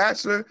young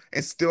bachelor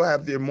and still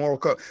have their moral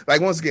code, like,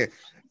 once again,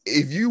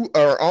 if you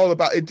are all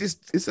about it,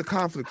 it's a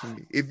conflict for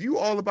me. If you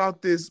all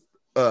about this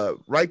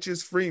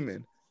righteous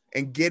Freeman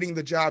and getting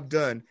the job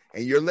done,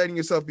 and you're letting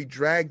yourself be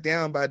dragged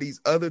down by these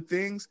other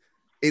things,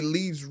 it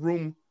leaves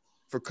room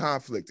for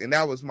conflict, and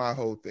that was my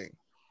whole thing.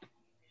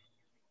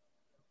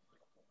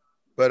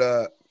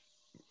 But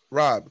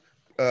Rob,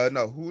 Rob.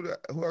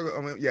 You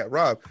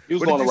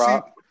was going to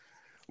Rob.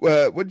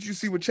 What did you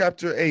see with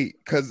chapter 8?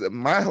 Because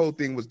my whole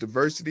thing was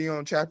diversity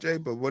on chapter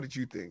 8, but what did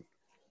you think?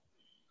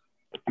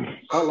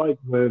 I like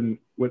when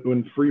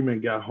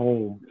Freeman got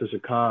home to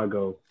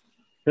Chicago,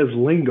 his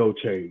lingo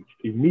changed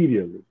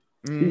immediately.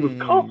 He was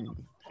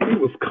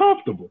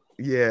comfortable.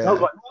 Yeah. I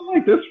was like, I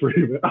like this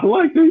Freeman. I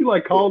like that he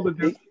like called the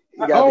dude.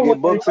 You got to get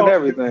books and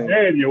everything.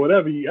 Daddy or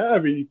whatever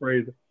he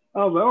phrased it.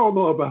 I was like, I don't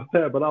know about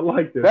that, but I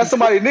like this. That's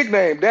somebody's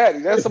nickname, Daddy.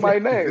 That's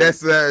somebody's name.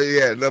 That's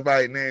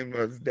nobody named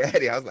was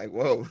Daddy. I was like,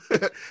 whoa.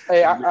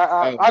 Hey,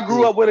 I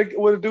grew up with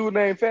a dude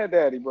named Fat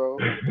Daddy, bro.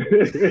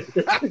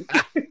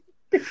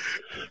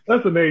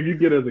 That's the name you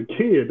get as a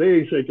kid. They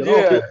ain't shaking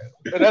off.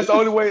 And that's the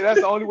only way. That's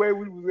the only way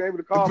we was able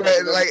to call him.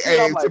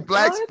 To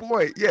Black's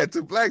point. Yeah,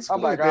 to Black's point.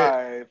 I'm like, all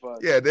right, fuck.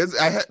 Yeah,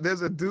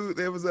 there's a dude.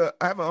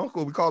 I have an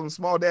uncle. We call him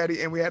Small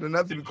Daddy, and we had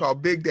another dude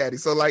called Big Daddy.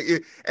 So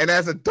and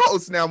as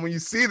adults now, when you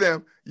see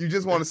them, you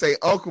just want to say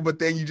uncle, but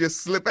then you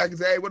just slip back and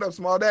say, "Hey, what up,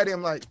 Small Daddy?"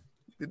 I'm like,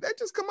 did that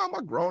just come out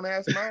my grown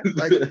ass mouth?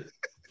 Like,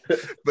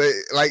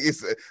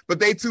 but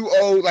they too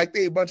old. Like,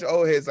 they a bunch of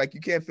old heads. Like,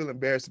 you can't feel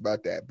embarrassed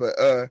about that.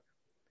 But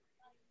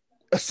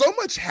so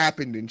much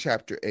happened in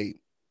chapter 8.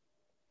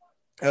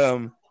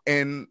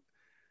 And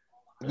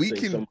we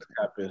can something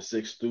happen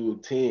 6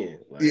 through 10.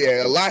 Like,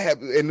 a lot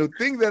happened. And the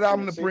thing that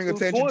I'm going to bring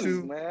attention 20,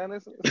 to, man,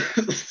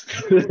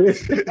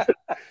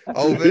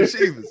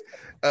 overachievers.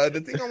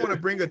 The thing I want to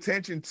bring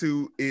attention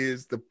to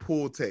is the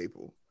pool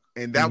table,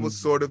 and that was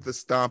sort of the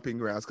stomping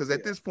grounds. Because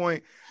at this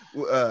point,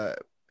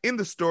 in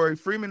the story,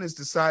 Freeman has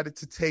decided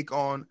to take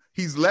on.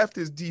 He's left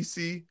his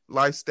DC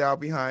lifestyle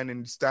behind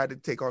and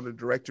decided to take on the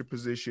director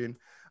position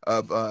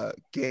of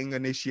gang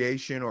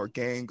initiation or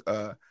gang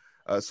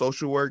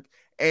social work,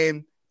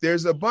 and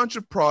there's a bunch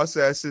of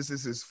processes.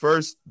 It's his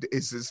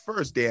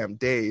first damn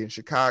day in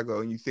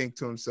Chicago, and you think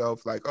to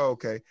himself like, oh,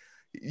 okay,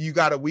 you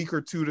got a week or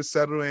two to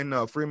settle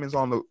in. Freeman's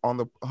on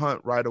the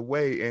hunt right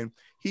away, and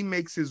he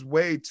makes his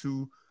way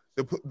to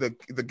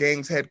the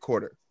gang's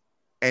headquarters,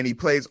 and he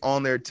plays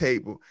on their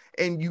table,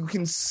 and you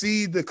can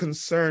see the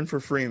concern for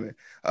Freeman.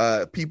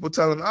 People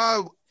tell him,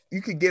 oh,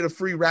 you could get a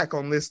free rack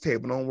on this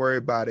table. Don't worry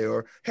about it.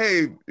 Or,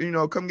 hey,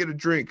 come get a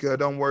drink.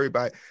 Don't worry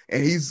about it.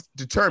 And he's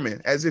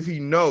determined, as if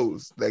he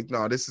knows, like,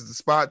 no, this is the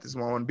spot. This is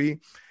where I want to be.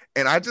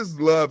 And I just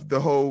love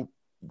the whole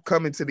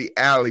coming to the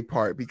alley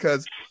part,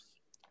 because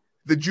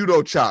the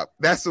judo chop,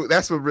 that's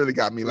what really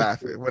got me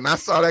laughing. When I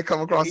saw that come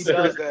across. He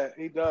does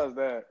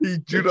that. He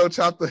judo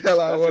chopped the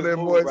hell out of one of them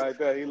boys. Right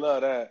there. He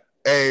love that.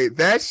 Hey,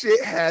 that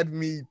shit had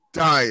me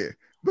dying.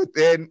 But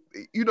then,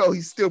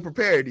 he's still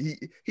prepared.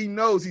 He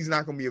knows he's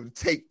not going to be able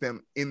to take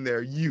them in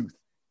their youth,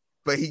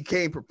 but he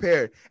came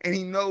prepared, and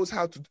he knows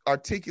how to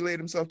articulate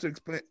himself to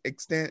the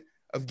extent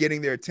of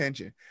getting their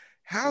attention.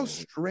 How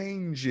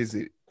strange is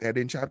it that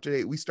in chapter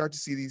 8, we start to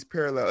see these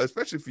parallels,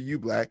 especially for you,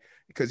 Black,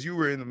 because you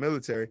were in the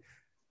military.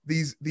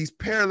 these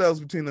parallels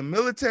between the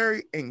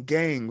military and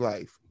gang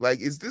life. Like,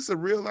 is this a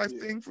real life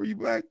thing for you,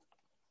 Black?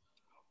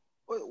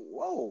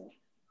 Whoa.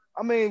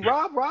 I mean,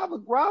 Rob a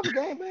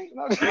gangbang.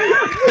 No.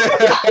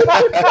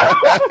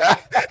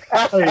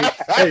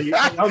 hey,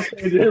 I'm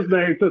changing his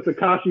name to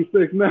Tekashi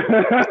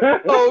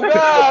 6ix9ine. Oh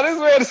God, this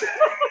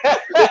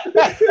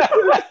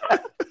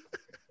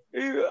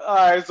man. All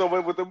right, so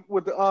with the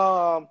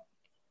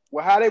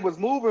well, how they was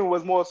moving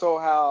was more so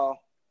how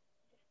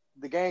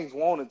the gangs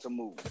wanted to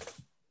move.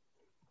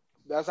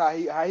 That's how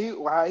he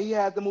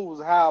had to move,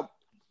 was how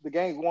the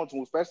gangs wanted to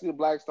move, especially the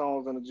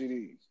Blackstones and the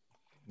GDs.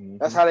 Mm-hmm.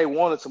 That's how they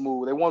wanted to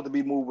move. They wanted to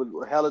be moved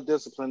with hella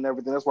discipline and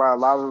everything. That's why a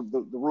lot of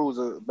the rules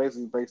are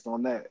basically based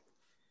on that.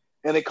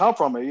 And they come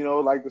from it, you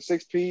know, like the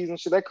 6Ps and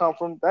shit. They come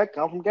from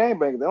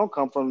gangbangers. They don't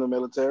come from the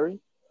military.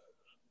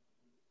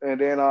 And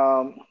then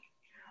I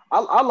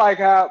like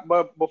how,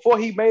 but before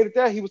he made it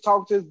there, he was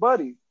talking to his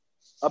buddy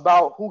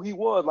about who he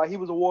was. Like, he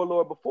was a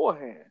warlord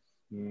beforehand.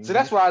 Mm-hmm. So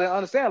that's why I didn't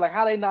understand, like,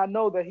 how they not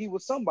know that he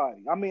was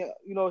somebody. I mean,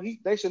 you know,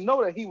 they should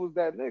know that he was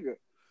that nigga,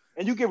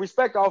 and you get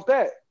respect off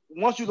that.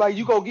 Once you like,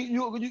 you go get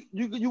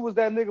you was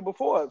that nigga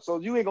before, so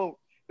they ain't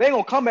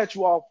gonna come at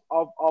you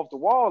off the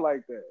wall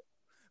like that.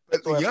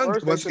 But so the young,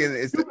 once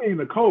again, you mean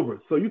the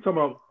Cobras? So you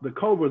talking about the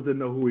Cobras didn't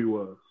know who he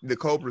was? The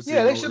Cobras,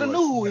 yeah, they should have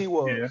knew who he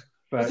was. Yeah.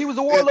 Because he was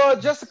a warlord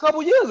just a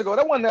couple years ago.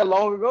 That wasn't that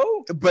long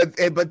ago. But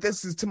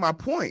this is to my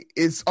point.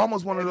 It's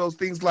almost one of those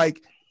things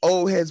like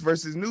old heads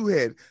versus new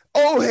head.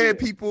 Old head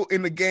people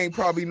in the gang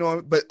probably know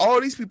him, but all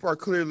these people are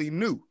clearly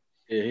new.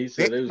 Yeah, he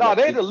said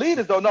they the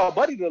leaders though. No,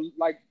 buddy,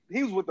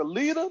 he was with the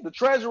leader, the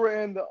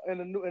treasurer, and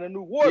the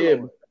new warlord.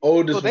 Yeah,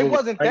 oldest. So they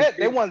wasn't that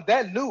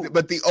new.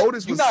 But the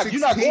oldest was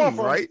 16,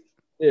 right?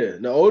 Yeah,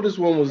 the oldest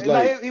one was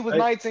he was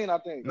 19, I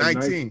think.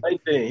 19.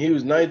 He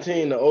was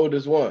 19, the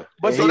oldest one.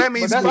 But so that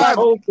means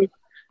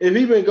if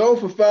he been gone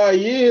for 5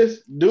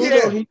 years,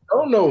 dude, he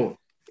don't know him.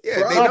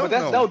 Yeah, they don't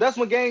know. That's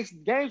when gangs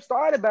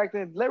started back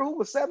then. Larry Hoover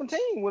was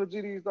 17 when the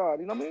GD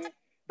started. You know what I mean?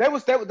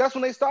 That's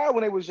when they started,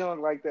 when they was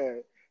young like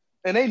that,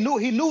 and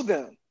he knew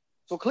them.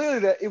 So clearly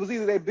that it was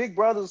either their big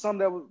brothers or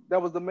something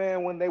that was the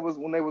man when they was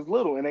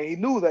little, and he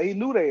knew they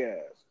ass.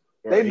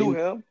 Right. They knew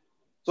him,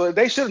 so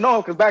they should have known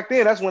him, because back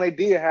then that's when they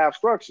did have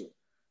structure.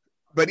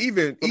 But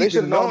even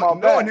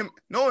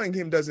knowing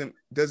him doesn't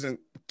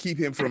keep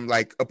him from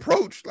like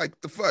approach. Like,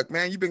 the fuck,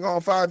 man, you've been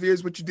gone 5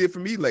 years. What you did for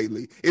me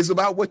lately? It's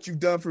about what you've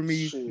done for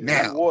me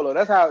now. Warlord.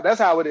 That's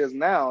how it is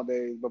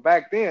nowadays. But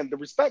back then, the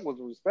respect was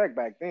the respect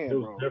back then,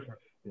 bro. Different.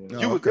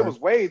 Yeah. It was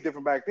way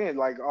different back then.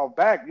 Like,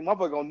 back, you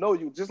motherfucker gonna know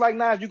you. Just like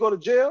now, if you go to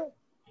jail,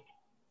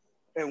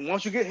 and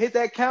once you hit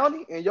that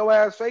county and your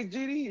ass fake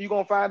GD, you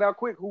gonna find out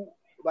quick who,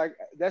 like,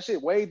 that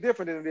shit way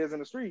different than it is in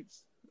the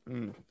streets.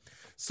 Mm.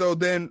 So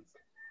then,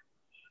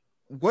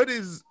 what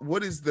is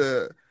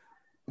the?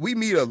 We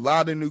meet a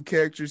lot of new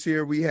characters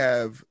here. We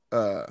have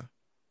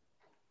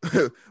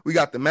we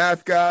got the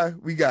math guy,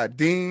 we got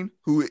Dean,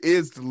 who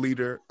is the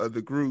leader of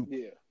the group.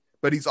 Yeah.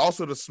 But he's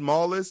also the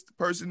smallest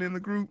person in the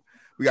group.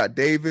 We got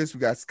Davis, we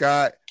got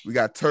Scott, we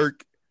got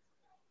Turk,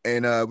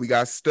 and we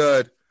got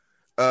Stud.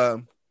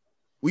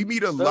 We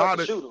meet a lot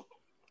of shooter.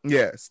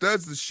 Yeah,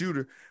 Stud's the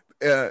shooter.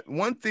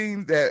 One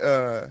thing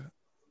that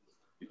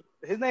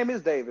his name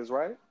is Davis,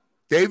 right?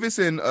 Davis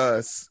and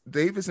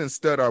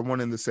Stud are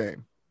one and the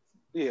same.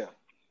 Yeah.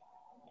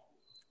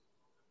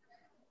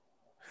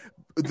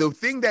 The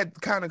thing that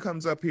kind of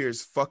comes up here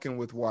is fucking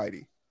with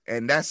Whitey,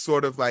 and that's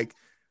sort of like,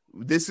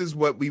 this is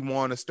what we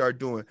want to start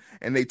doing.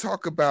 And they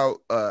talk about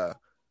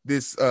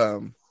this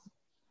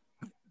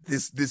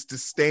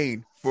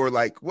disdain for,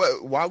 like,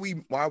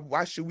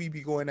 why should we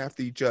be going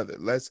after each other?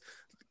 Let's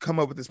come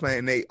up with this plan.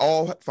 And they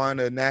all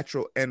find a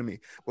natural enemy.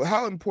 Well,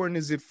 how important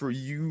is it for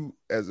you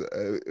as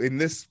in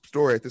this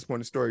story, at this point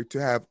in the story, to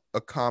have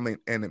a common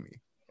enemy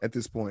at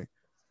this point?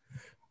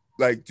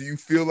 Like, do you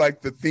feel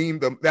like the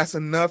theme, that's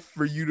enough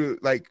for you to,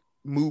 like,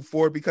 move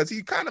forward? Because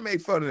he kind of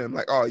made fun of them.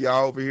 Like, oh,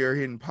 y'all over here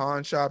hitting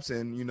pawn shops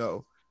and, you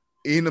know,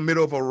 in the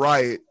middle of a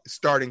riot,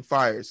 starting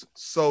fires.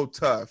 So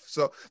tough.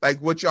 So, like,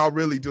 what y'all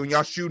really doing?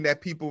 Y'all shooting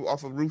at people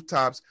off of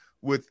rooftops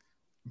with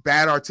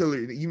bad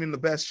artillery. Even the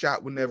best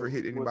shot would never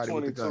hit anybody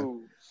with a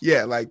gun.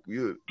 Yeah, like,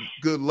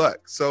 good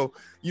luck. So,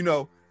 you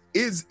know,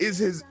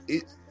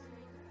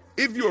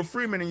 if you're a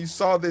Freeman and you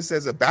saw this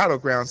as a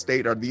battleground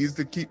state, are these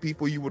the key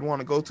people you would want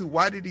to go to?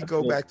 Why did he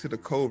go back to the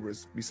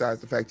Cobras, besides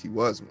the fact he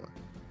was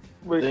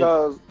one?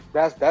 Because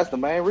that's the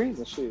main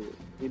reason, shit.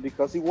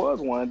 Because he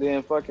was one. And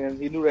then fucking,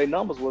 he knew their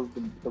numbers was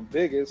the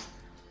biggest.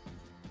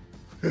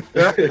 He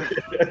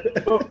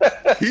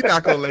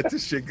not gonna let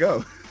this shit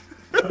go.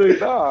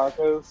 Nah,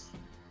 because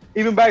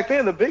even back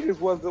then, the biggest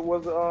was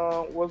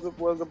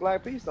the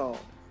Black Peace Zone.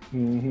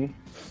 Mm-hmm.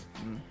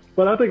 Mm-hmm.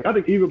 But I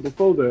think even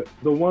before that,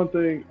 the one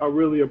thing I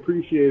really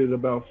appreciated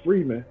about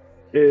Freeman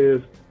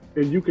is,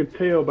 and you can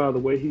tell by the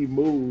way he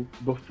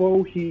moved,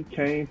 before he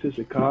came to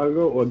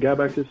Chicago or got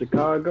back to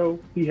Chicago,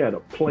 he had a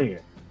plan.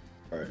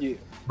 Right. Yeah.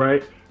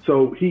 Right?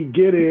 So he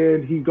get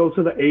in, he go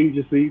to the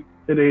agency,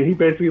 and then he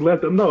basically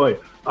let them know, hey,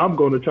 I'm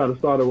going to try to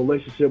start a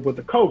relationship with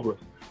the Cobras.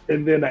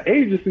 And then the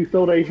agency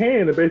saw their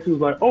hand and basically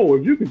was like, "Oh,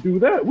 if you can do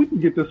that, we can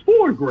get this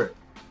Ford grant."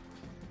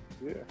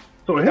 Yeah.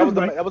 So that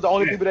was the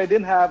only people they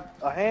didn't have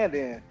a hand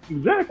in.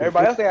 Exactly.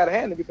 Everybody else they had a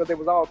hand in because they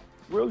was all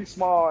really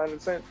small and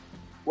insane.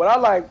 What I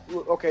like,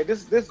 okay,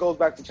 this goes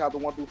back to chapter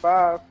 1 through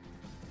 5,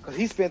 because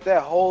he spent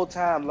that whole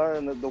time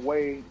learning the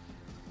way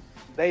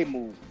they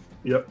move.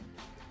 Yep.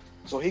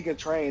 So he can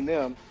train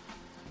them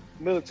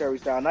military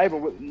style, not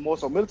even more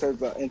so military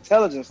style,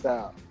 intelligence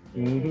style.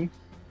 Mm-hmm.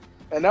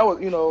 And that was,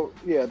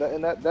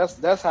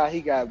 that's how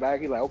he got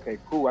back. He's like, okay,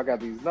 cool, I got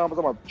these numbers.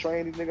 I'm about to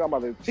train these niggas. I'm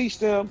about to teach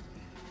them.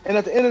 And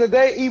at the end of the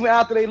day, even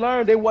after they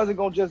learned, they wasn't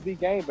gonna just be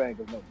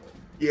gangbangers no more.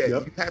 Yeah,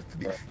 you have to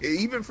be,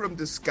 even from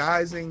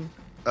disguising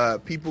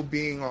people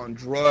being on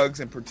drugs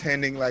and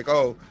pretending like,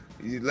 oh,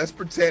 let's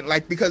pretend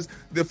like, because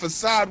the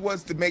facade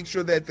was to make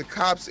sure that the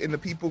cops and the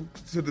people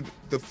to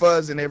the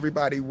fuzz and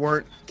everybody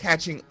weren't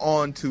catching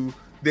on to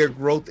their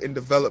growth and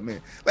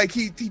development. Like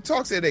he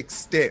talks at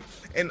extent,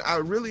 and I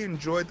really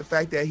enjoyed the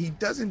fact that he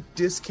doesn't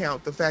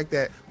discount the fact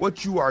that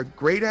what you are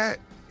great at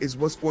is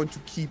what's going to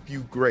keep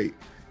you great.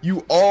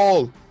 You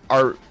all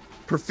are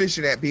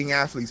proficient at being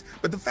athletes,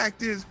 but the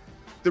fact is,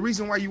 the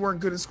reason why you weren't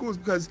good in school is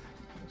because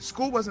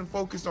school wasn't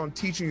focused on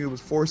teaching you,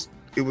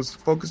 it was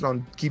focused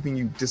on keeping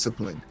you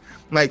disciplined.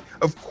 Like,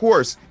 of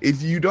course,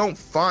 if you don't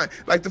find,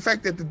 like the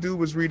fact that the dude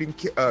was reading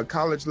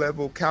college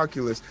level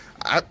calculus,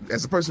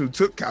 as a person who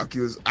took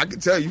calculus, I can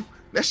tell you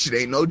that shit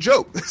ain't no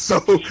joke.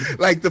 So,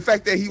 like the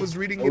fact that he was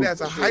reading it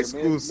as a high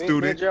school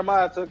student. Me and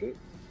Jeremiah took it.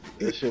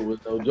 That shit was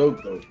no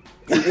joke though.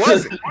 It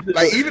wasn't.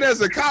 Like, even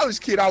as a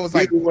college kid, I was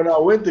like, when I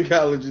went to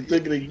college and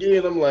took it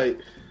again, I'm like,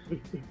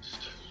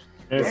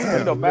 damn.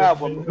 You know, math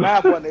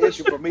wasn't the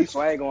issue for me, so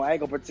I ain't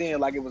gonna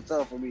pretend like it was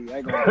tough for me. I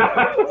ain't gonna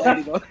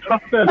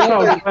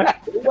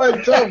it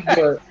wasn't tough,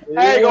 but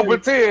I ain't gonna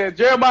pretend.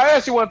 Jeremiah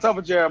actually wasn't tough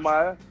for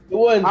Jeremiah. It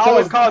wasn't I tough.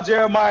 always call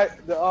Jeremiah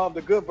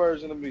the good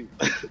version of me.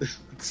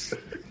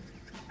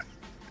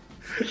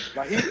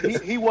 Like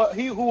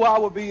he who I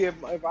would be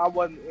if I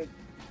wasn't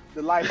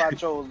the life I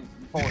chose.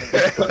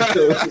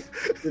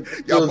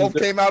 Y'all both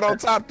came out on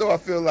top, though. I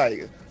feel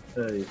like.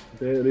 Hey,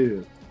 there it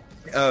is.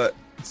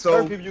 So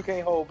certain people you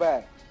can't hold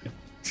back.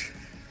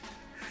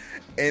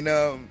 And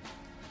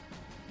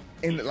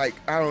like,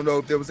 I don't know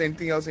if there was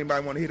anything else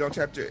anybody want to hit on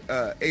chapter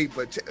 8,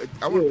 but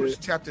I want to push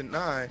to chapter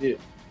 9. Yeah,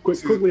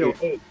 quickly on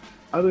 8.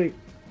 I think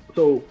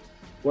so.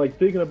 Like,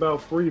 thinking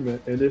about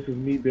Freeman, and this is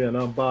me being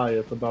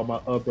unbiased about my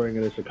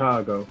upbringing in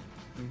Chicago.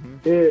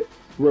 Mm-hmm. It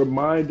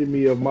reminded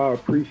me of my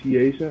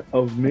appreciation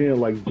of men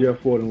like Jeff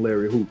Ford and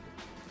Larry Hooper.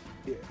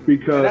 Yeah.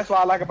 Because and that's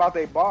what I like about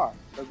their bar.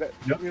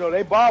 You know,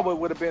 their bar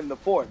would have been the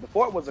Fort. The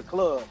Fort was a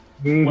club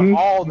where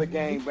all the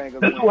gangbangers.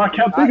 That's what I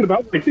kept thinking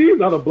about. Like, these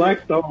are the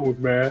Black Stones,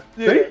 man.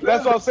 Yeah,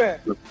 that's what I'm saying.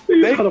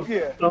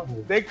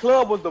 They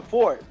club was the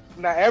Fort.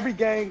 Now every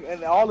gang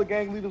and all the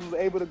gang leaders was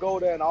able to go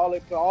there, and all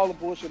the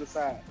bullshit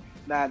aside.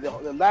 Now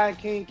the Lion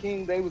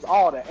King, they was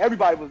all there.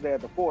 Everybody was there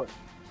at the Fort.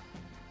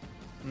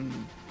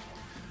 Mm-hmm.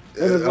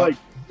 And it's like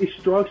he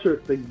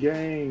structured the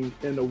gang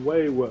in a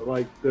way where,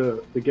 like,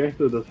 the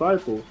Gangster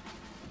Disciples,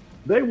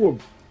 they were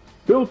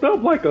built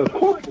up like a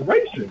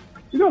corporation.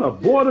 You got a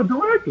board of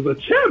directors, a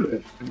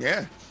chairman.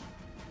 Yeah.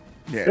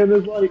 And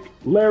it's like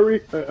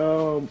Larry,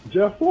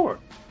 Jeff Ford,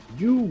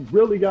 you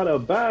really got to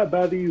abide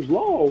by these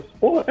laws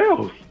or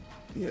else.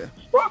 Yeah.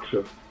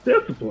 Structure,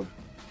 discipline.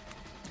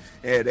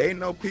 Yeah, there ain't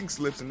no pink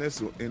slips in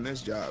this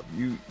job.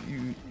 You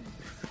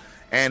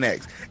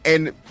annex.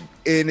 And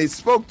it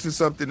spoke to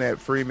something that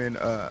Freeman,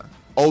 the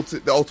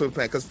ultimate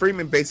plan, because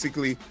Freeman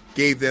basically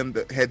gave them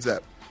the heads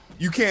up.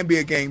 You can't be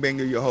a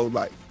gangbanger your whole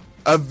life.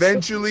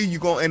 Eventually, you're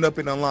going to end up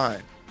in a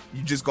line.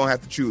 You just going to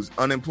have to choose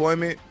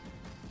unemployment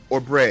or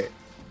bread.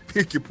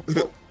 Pick your...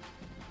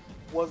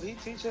 Was he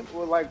teaching?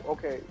 Well, like,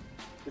 okay,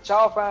 did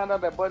y'all find out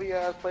that Buddy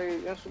has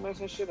played instruments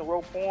and shit and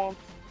wrote poems?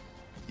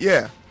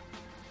 Yeah.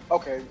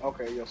 Okay,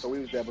 yeah. So we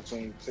was there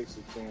between 6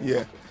 and 10.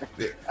 Yeah.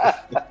 Okay.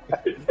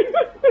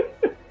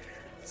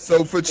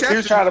 So for chapter, he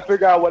was trying to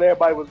figure out what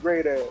everybody was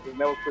great at, and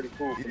that was pretty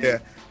cool. Yeah.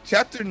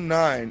 Chapter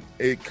 9,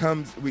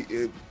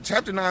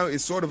 chapter 9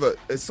 is sort of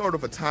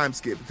a time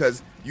skip,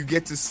 because you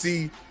get to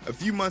see a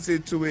few months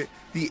into it,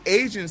 the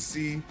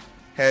agency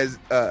has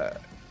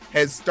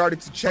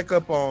started to check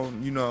up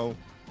on,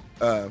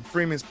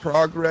 Freeman's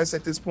progress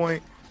at this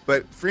point,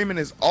 but Freeman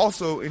has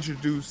also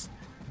introduced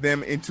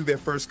them into their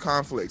first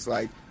conflicts.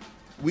 Like,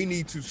 I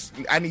need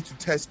to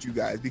test you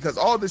guys, because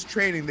all this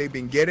training they've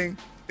been getting,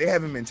 they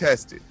haven't been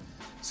tested.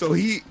 So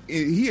he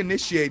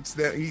initiates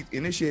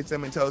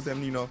them and tells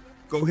them,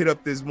 go hit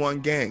up this one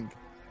gang.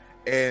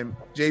 And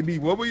JB,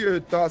 what were your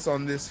thoughts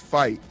on this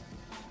fight?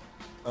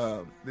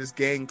 This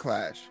gang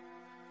clash?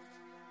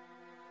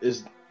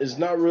 It's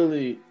not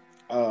really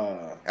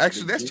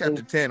actually, that's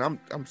chapter 10.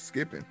 I'm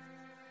skipping.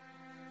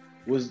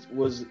 Was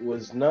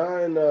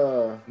 9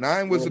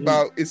 9 was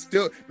about, it's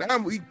still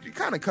 9, we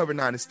kind of covered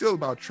 9. It's still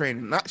about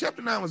training.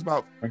 Chapter 9 was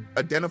about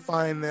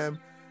identifying them,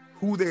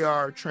 who they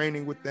are,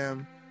 training with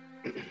them.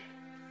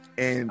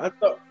 And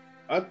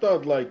I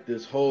thought like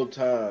this whole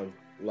time,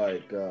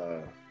 like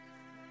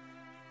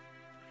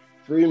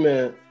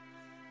Freeman,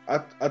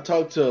 I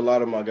talked to a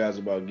lot of my guys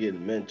about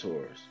getting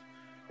mentors,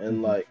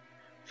 and like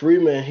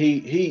Freeman,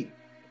 he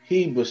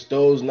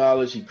bestows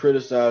knowledge, he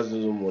criticizes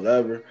them,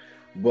 whatever,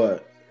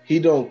 but he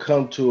don't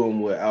come to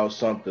him without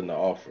something to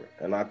offer.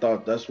 And I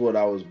thought that's what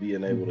I was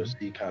being able to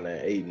see kind of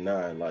in 8 and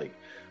 9. Like,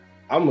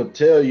 I'm gonna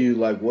tell you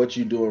like what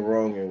you're doing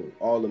wrong and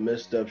all the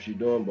missteps you're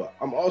doing, but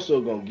I'm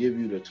also gonna give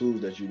you the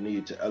tools that you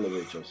need to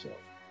elevate yourself.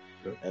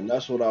 And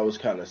that's what I was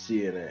kind of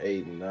seeing in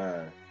 8 and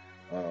 9.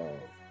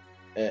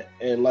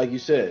 And like you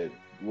said,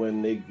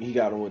 when he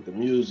got him with the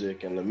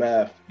music and the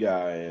math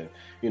guy,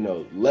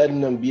 and letting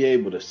them be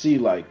able to see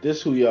like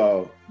this what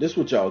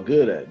y'all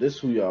good at, this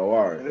who y'all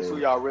are, and this who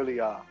y'all really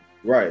are.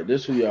 Right,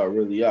 this who y'all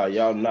really are.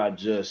 Y'all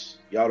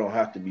don't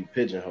have to be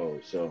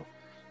pigeonholed. So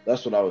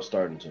that's what I was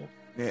starting to.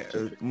 Yeah,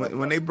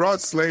 when they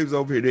brought slaves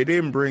over here, they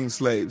didn't bring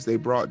slaves. They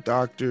brought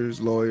doctors,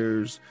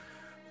 lawyers,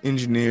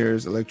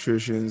 engineers,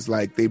 electricians.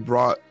 Like they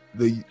brought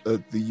the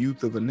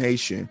youth of a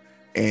nation,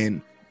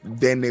 and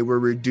then they were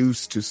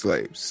reduced to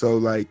slaves. So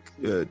like,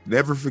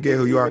 never forget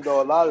who you are. Even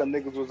though a lot of them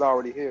niggas was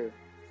already here.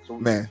 So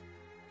man.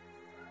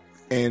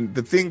 And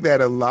the thing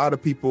that a lot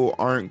of people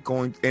aren't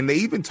going, and they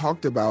even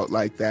talked about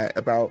like that,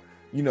 about,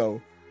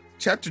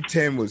 chapter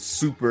 10 was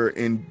super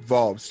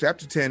involved.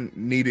 Chapter 10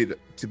 needed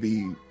to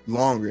be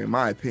longer, in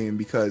my opinion,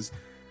 because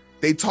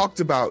they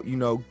talked about,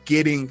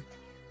 getting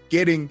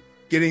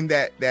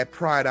that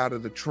pride out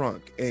of the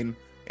trunk, and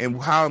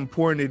how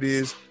important it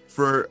is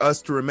for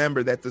us to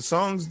remember that the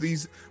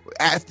songs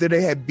after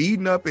they had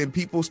beaten up and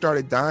people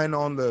started dying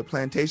on the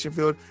plantation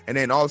field, and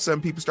then all of a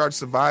sudden people started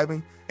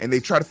surviving, and they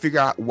try to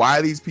figure out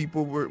why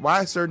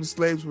certain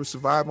slaves would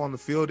survive on the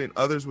field and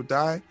others would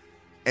die.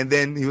 And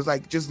then he was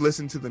like, just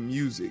listen to the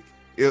music.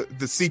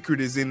 The secret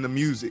is in the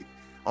music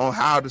on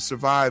how to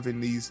survive in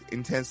these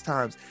intense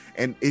times.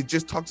 And it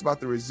just talks about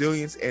the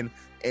resilience and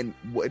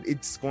what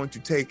it's going to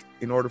take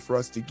in order for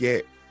us to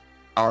get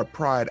our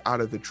pride out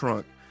of the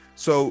trunk.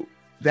 So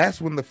that's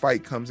when the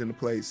fight comes into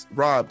place.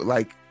 Rob,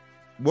 like,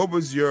 what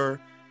was your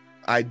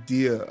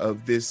idea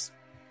of this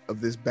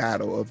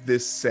battle, of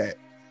this set?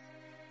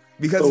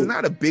 Because it's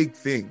not a big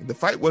thing. The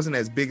fight wasn't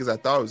as big as I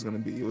thought it was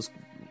going to be. It was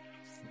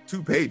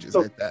 2 pages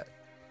at that.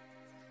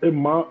 In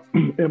my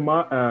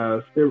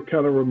eyes, it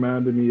kind of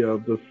reminded me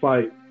of the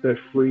fight that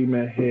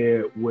Freeman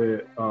had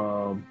with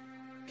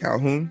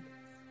Calhoun.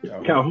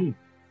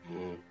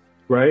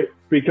 Right?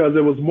 Because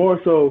it was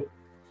more so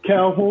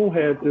Calhoun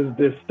had this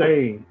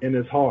disdain in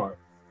his heart,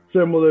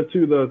 similar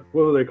to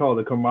what do they call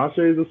it, the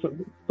Comanches or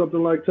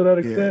something like to that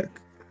extent.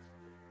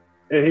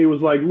 Yeah. And he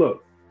was like,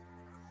 look,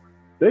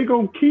 they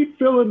gonna keep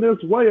feeling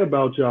this way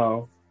about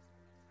y'all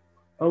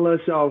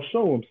unless y'all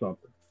show them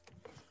something.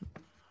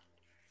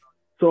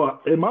 So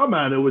in my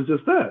mind, it was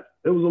just that.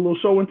 It was a little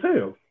show and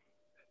tell.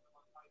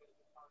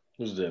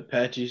 Was the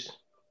Apaches?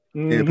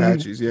 Mm-hmm. The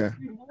Apaches, yeah.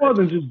 It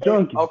wasn't just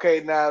junkie.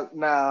 Okay,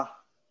 now,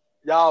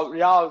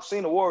 y'all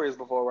seen the Warriors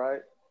before,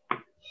 right?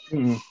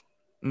 Mm-hmm.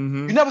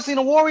 Mm-hmm. You never seen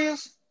the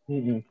Warriors?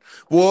 Mm-hmm.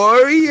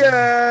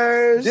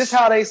 Warriors. This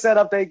how they set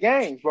up their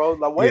games, bro.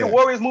 The way the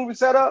Warriors movie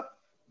set up,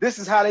 this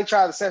is how they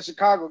try to set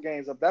Chicago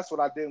games up. That's what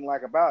I didn't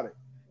like about it.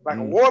 Like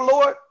a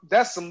warlord,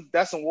 that's some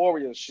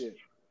Warriors shit.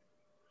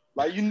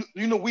 Like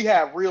we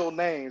have real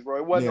names, bro.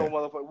 It wasn't no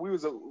motherfucker. We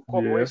was a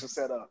corporation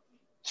set up,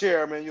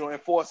 chairman,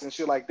 enforcing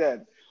shit like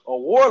that. A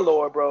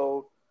warlord,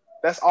 bro.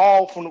 That's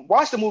all from.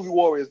 Watch the movie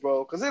Warriors,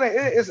 bro, because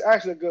it's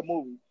actually a good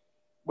movie.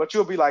 But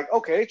you'll be like,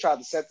 okay, they tried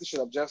to set this shit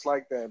up just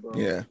like that, bro.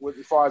 Yeah.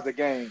 As far as the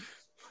game.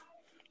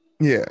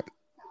 Yeah.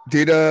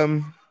 Did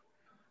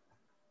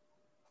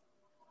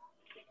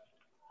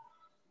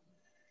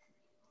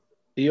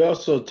He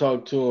also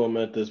talked to him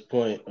at this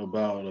point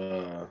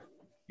about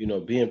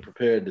being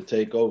prepared to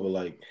take over.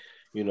 Like,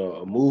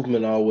 a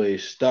movement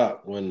always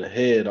stop when the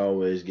head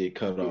always get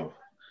cut off.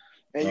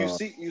 And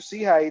you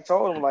see how he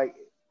told him, like,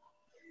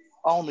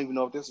 I don't even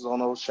know if this is on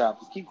those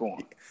chapters. Keep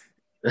going.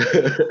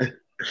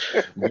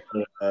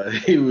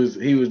 He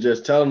was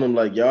just telling them,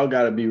 like, y'all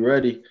got to be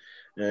ready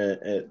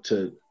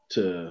to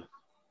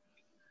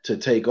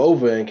take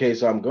over in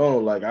case I'm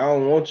gone. Like, I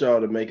don't want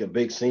y'all to make a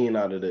big scene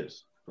out of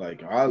this.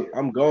 Like,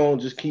 I'm gone.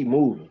 Just keep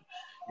moving.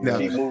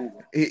 Keep moving.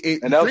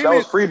 And that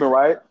was Freeman,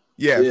 right?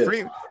 Yeah.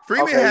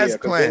 Freeman has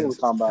plans.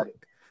 About it.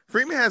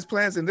 Freeman has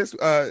plans, and this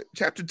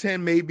chapter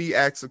 10 maybe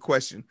asks a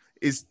question: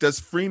 does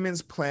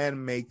Freeman's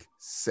plan make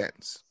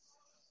sense?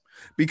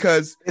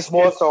 Because it's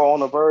more so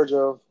on the verge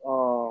of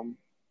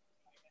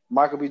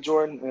Michael B.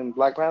 Jordan and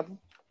Black Panther.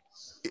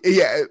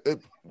 Yeah,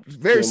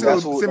 very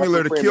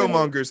similar to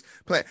Killmonger's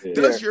plan. Yeah.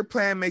 Does your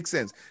plan make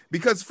sense?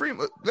 Because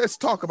let's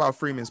talk about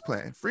Freeman's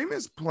plan.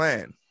 Freeman's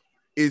plan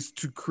is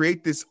to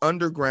create this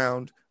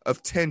underground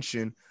of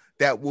tension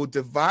that will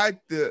divide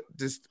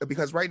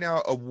because right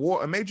now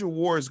a major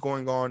war is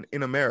going on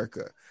in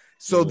America.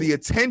 So the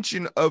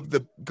attention of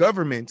the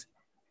government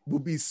will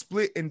be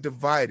split and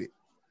divided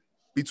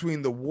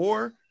between the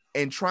war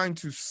and trying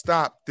to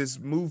stop this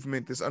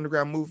movement, this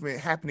underground movement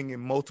happening in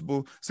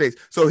multiple states.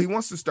 So he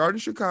wants to start in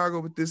Chicago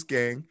with this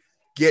gang,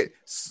 get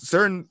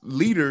certain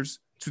leaders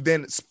to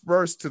then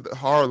disperse to the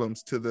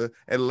Harlems, to the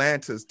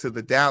Atlantas, to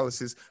the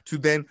Dallases, to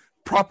then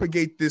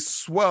propagate this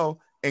swell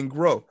and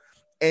grow.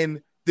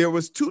 And there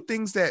was two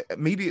things that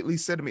immediately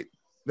said to me,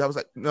 that was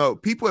like, no,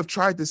 people have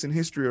tried this in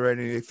history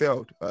already and they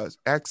failed.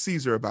 Ask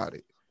Caesar about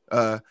it.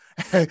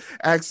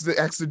 Ask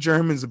the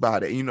Germans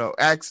about it.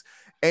 Ask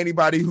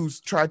anybody who's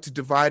tried to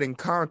divide and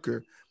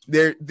conquer.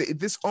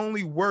 This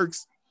only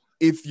works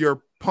if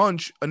your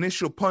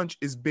initial punch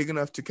is big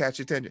enough to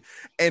catch attention.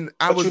 And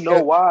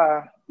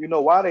why? You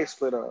know why they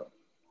split up?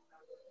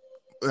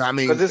 I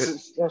mean, because this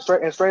is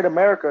in straight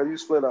America, you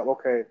split up.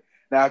 Okay.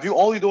 Now, if you're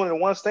only doing it in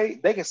one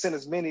state, they can send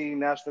as many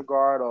National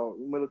Guard or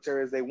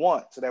military as they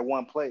want to that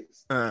one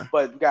place.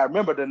 But you got to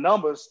remember, the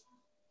numbers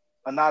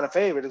are not in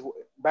favor.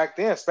 Back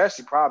then,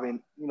 especially probably,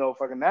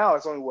 fucking now,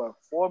 it's only,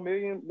 4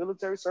 million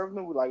military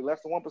servicemen with like less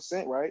than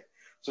 1%, right?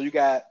 So you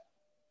got,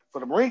 for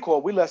the Marine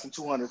Corps, we less than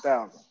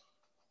 200,000.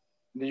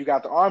 Then you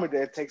got the Army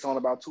that takes on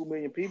about 2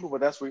 million people,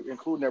 but that's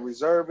including their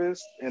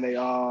reservists and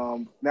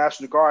the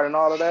National Guard and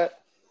all of that.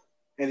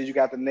 And then you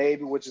got the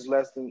Navy, which is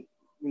less than,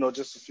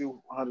 just a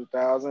few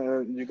 100,000.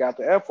 And you got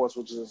the Air Force,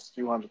 which is a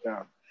few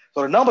 100,000.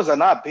 So the numbers are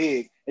not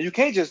big. And you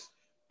can't just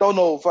throw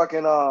no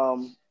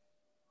fucking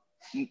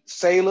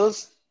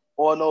sailors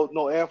or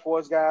no Air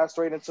Force guys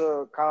straight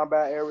into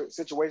combat area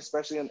situations,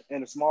 especially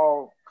in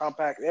small,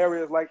 compact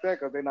areas like that,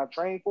 because they're not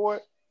trained for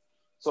it.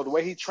 So the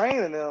way he's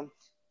training them,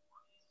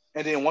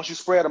 and then once you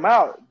spread them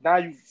out, now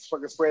you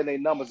fucking spreading their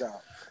numbers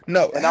out.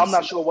 No, and I'm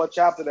not sure what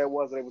chapter that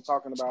was. They were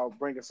talking about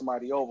bringing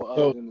somebody over.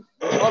 Hold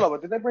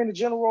on, did they bring the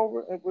general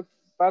over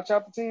by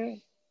chapter 10?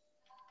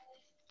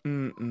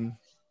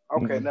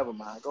 Okay, never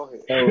mind. Go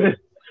ahead.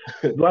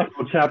 That's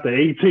for chapter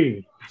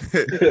 18.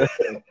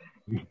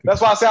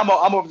 That's why I say I'm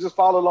gonna just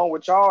follow along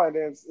with y'all and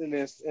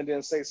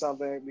then say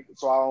something.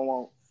 So I don't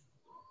want.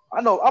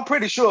 I know I'm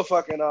pretty sure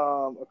fucking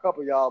a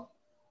couple of y'all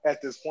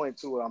at this point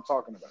too what I'm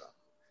talking about.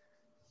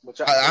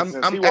 I'm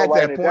at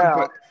that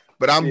point,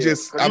 but I'm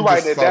just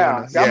writing it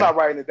down. Yeah. I'm not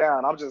writing it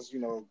down. I'm just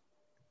Go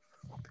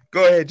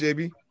ahead,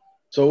 JB.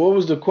 So what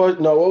was the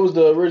question? No, what was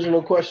the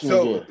original question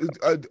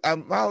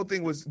again? My whole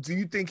thing was, do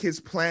you think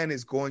his plan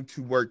is going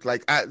to work?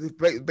 Like,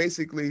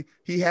 basically,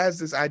 he has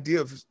this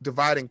idea of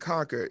divide and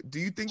conquer. Do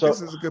you think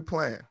this is a good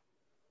plan?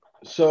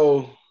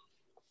 So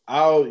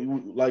I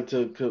like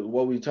to,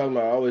 what we talking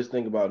about, I always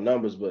think about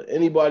numbers, but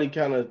anybody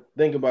kind of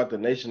think about the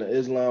Nation of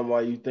Islam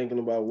while you thinking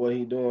about what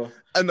he doing?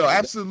 No,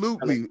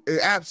 absolutely.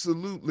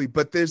 Absolutely.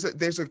 But there's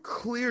a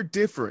clear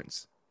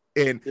difference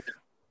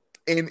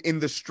in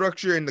the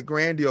structure and the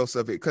grandiose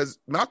of it, because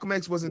Malcolm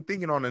X wasn't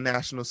thinking on a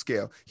national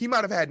scale. He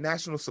might have had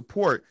national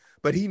support,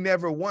 but he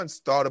never once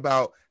thought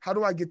about, how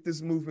do I get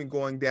this movement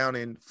going down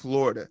in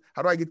Florida?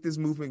 How do I get this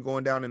movement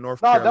going down in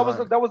North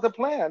Carolina? That was the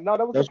plan. No,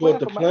 that was That's the plan. What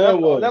the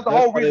plan was. That's the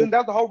whole reason.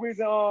 That's the whole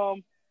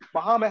reason.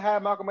 Muhammad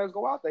had Malcolm X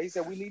go out there. He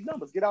said, "We need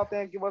numbers. Get out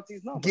there and give us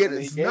these numbers." Get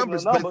us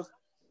numbers.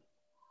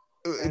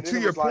 To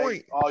your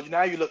point,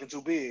 now you're looking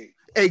too big.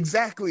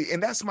 Exactly,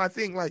 and that's my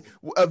thing. Like,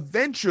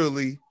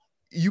 eventually,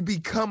 you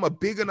become a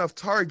big enough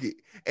target,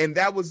 and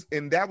that was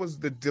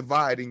the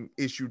dividing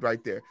issue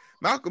right there.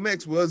 Malcolm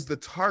X was the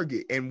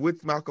target, and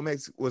with Malcolm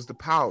X was the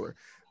power.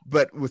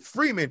 But with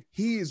Freeman,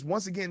 he is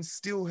once again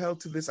still held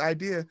to this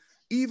idea: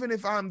 even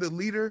if I'm the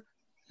leader,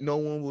 no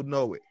one will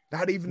know it.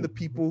 Not even the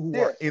people who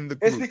are in the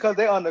group. It's because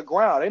they're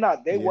underground.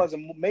 They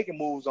wasn't making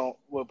moves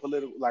with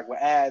political, like with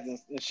ads and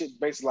shit,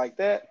 basically like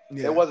that.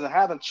 Yeah. They wasn't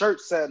having church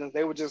settings.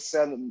 They were just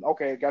saying,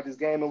 okay, got this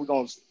game, and we're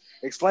gonna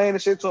explain the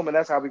shit to them, and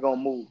that's how we're gonna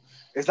move.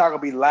 It's not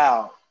gonna be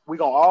loud. We're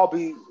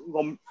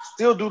gonna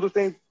still do the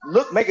thing,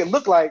 make it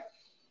look like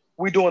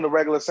we doing the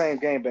regular same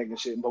game banking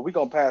shit, but we're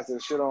gonna pass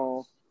this shit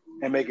on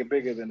and make it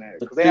bigger than that,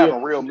 because they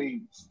having real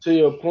meetings. To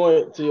your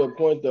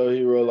point though,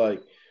 Hero,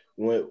 like,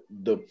 when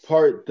the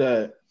part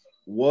that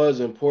was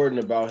important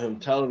about him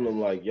telling them,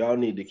 like, y'all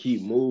need to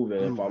keep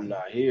moving if I'm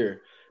not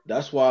here,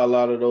 that's why a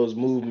lot of those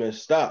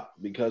movements stop,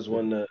 because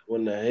when the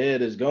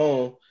head is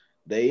gone,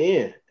 they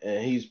in,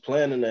 and he's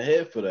planning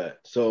ahead for that.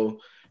 So,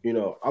 I'm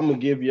gonna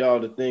give y'all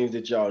the things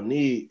that y'all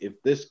need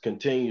if this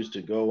continues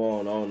to go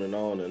on and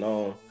on and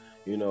on,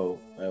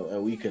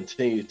 and we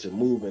continue to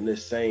move in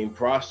this same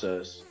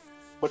process.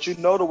 But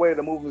the way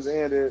the movements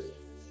ended,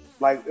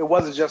 like, it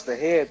wasn't just the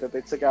head that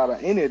they took out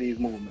of any of these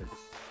movements.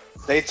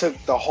 They took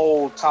the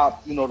whole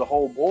top, the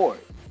whole board.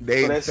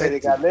 They say they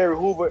got Larry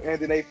Hoover, and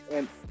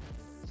then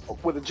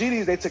with the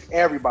GDs, they took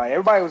everybody.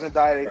 Everybody was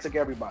indicted. They took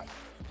everybody.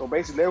 So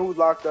basically, Larry Hoover's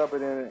locked up,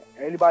 and then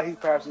anybody he's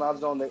passing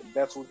knowledge on,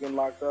 that's who's getting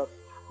locked up.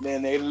 And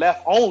then they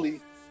left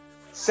only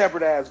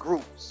separate ass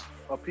groups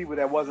of people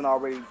that wasn't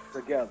already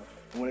together.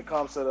 And when it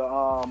comes to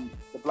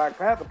the Black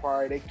Panther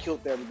Party, they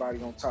killed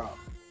everybody on top.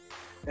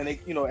 And they,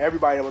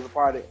 everybody that was a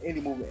part of any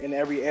movement in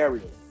every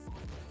area.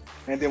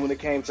 And then when it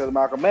came to the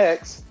Malcolm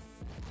X,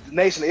 the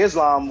Nation of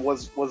Islam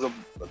was a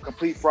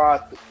complete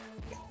fraud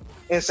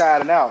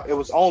inside and out. It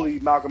was only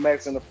Malcolm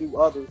X and a few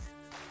others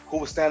who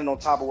was standing on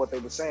top of what they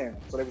were saying.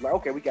 So they was like,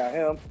 okay, we got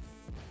him.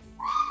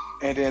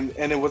 And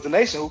it was the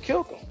Nation who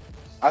killed him.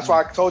 That's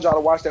why I told y'all to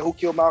watch that Who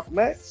Killed Malcolm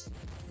X.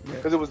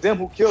 Because it was them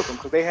who killed them.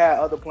 Because they had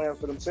other plans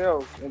for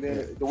themselves, and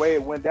then the way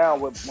it went down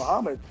with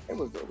Muhammad, it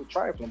was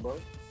trifling, bro.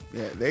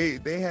 Yeah,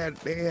 they had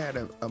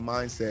a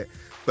mindset.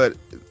 But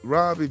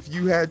Rob, if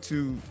you had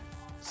to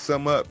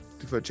sum up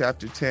for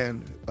chapter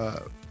 10,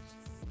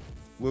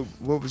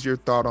 what was your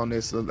thought on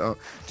this? Do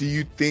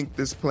you think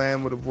this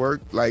plan would have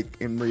worked,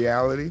 like in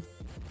reality?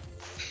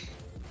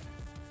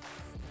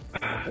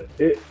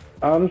 It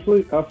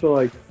honestly, I feel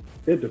like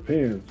it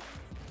depends,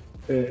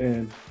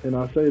 and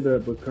I say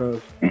that because,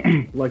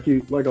 like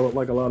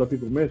a lot of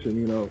people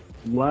mention,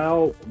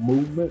 loud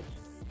movements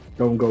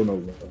don't go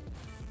nowhere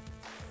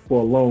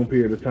for a long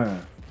period of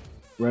time,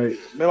 right?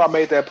 Remember, I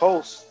made that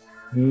post.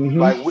 Mm-hmm.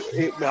 Like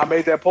I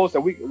made that post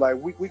that we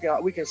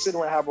can sit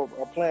around and have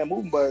a plan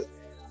moving, but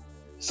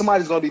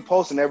somebody's gonna be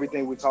posting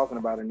everything we're talking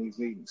about in these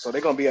meetings, so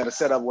they're gonna be able to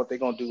set up what they're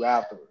gonna do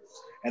afterwards,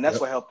 and that's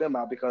what helped them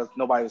out because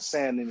nobody was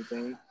saying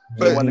anything.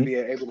 So they wanted to be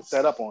able to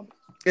set up on it.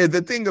 Yeah,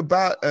 the thing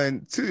about,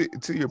 and to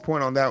your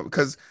point on that,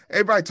 because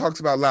everybody talks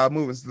about loud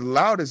movements, the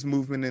loudest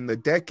movement in the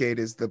decade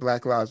is the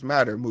Black Lives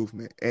Matter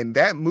movement, and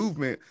that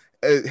movement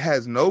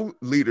has no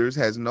leaders,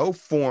 has no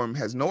form,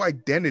 has no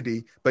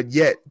identity, but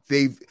yet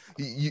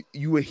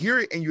you would hear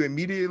it and you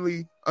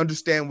immediately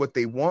understand what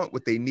they want,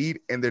 what they need,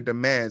 and their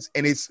demands,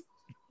 and it's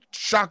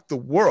shocked the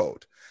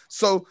world.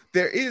 So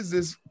there is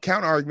this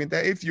counter argument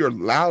that if you're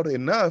loud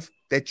enough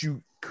that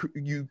you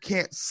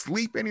can't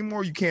sleep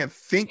anymore, you can't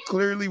think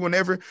clearly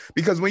whenever,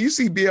 because when you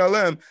see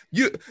BLM,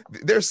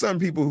 there's some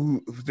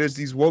people there's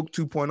these woke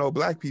 2.0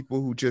 black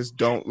people who just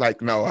don't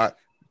like, no,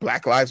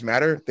 Black Lives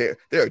Matter, they're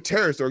a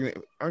terrorist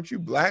organization. Aren't you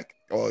black?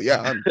 Oh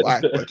yeah, I'm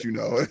black, but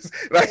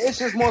it's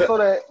just more so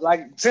that,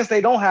 like, since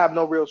they don't have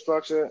no real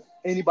structure,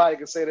 anybody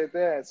can say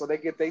that, so they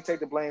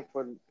take the blame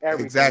for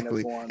everything.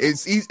 Exactly. That's going on.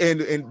 It's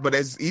easy, but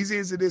as easy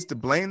as it is to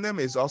blame them,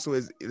 it's also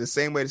the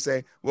same way to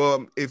say,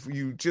 well, if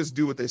you just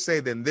do what they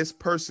say, then this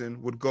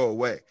person would go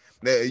away.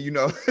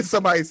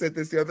 Somebody said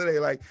this the other day,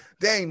 like,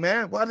 dang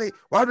man, why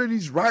do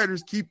these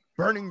rioters keep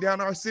burning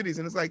down our cities?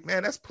 And it's like,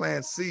 man, that's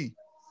plan C.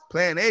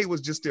 Plan A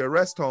was just to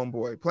arrest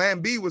homeboy. Plan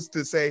B was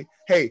to say,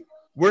 hey,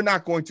 we're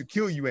not going to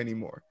kill you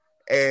anymore.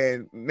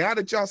 And now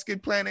that y'all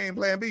skip plan A and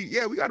plan B,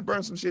 yeah, we got to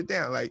burn some shit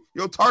down. Like,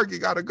 your target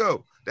got to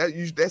go.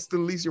 That's the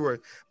least you're worried.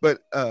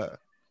 But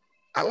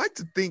I like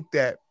to think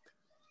that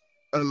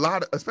a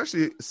lot of,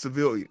 especially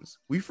civilians,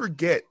 we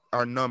forget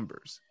our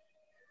numbers.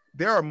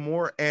 There are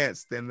more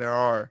ants than there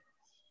are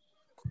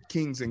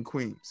kings and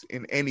queens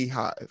in any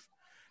hive.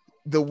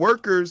 The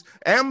workers,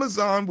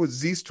 Amazon would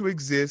cease to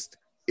exist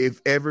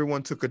if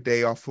everyone took a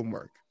day off from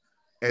work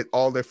at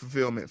all their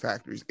fulfillment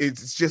factories.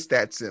 It's just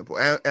that simple.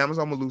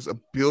 Amazon will lose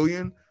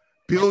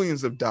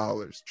billions of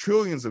dollars,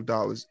 trillions of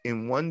dollars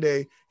in one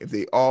day if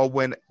they all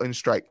went on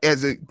strike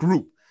as a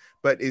group.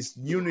 But it's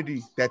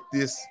unity that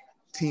this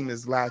team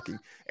is lacking.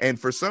 And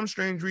for some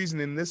strange reason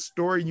in this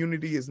story,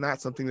 unity is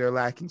not something they're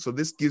lacking. So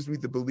this gives me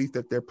the belief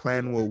that their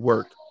plan will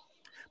work.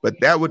 But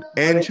that would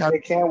end.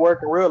 It can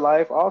work in real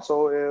life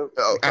also.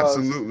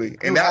 Absolutely.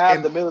 And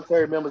the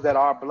military members that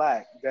are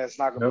black. That's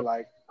not going to be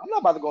like, I'm not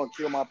about to go and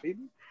kill my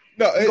people.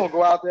 No, we're gonna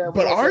go out there.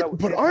 But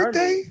aren't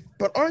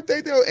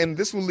they though? And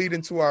this will lead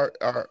into our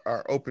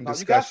open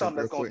discussion. You got something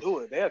that's gonna do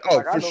it. I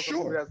know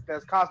sure.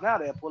 That's cops now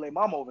that pull their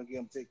mom over and give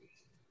them tickets.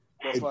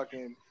 For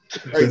fucking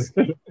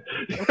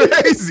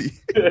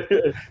crazy.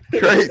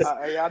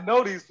 I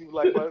know these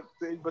people,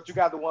 but you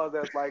got the ones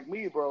that's like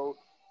me, bro.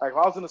 Like if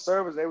I was in the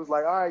service, they was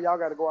like, all right, y'all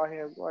got to go out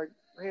here. And like,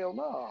 hell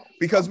no.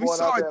 Because we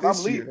saw it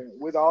this year. I'm leaving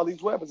with all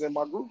these weapons in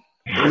my group.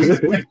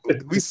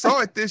 we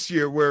saw it this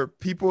year where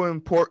people in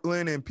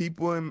Portland and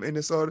people in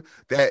Minnesota,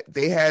 that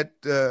they had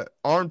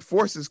armed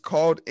forces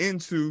called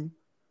into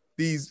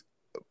these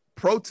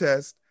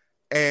protests,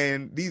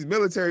 and these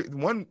military,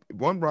 one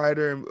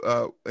rioter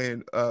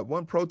and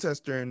one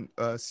protester in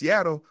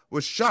Seattle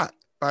was shot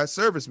by a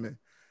serviceman.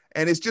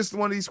 And it's just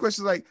one of these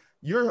questions, like,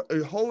 your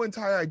whole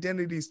entire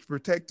identity is to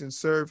protect and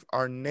serve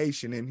our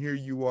nation, and here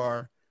you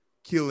are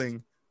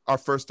killing our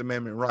First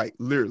Amendment right,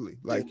 literally.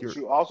 Like,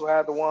 you also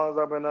had the ones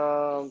up in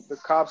the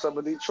cops up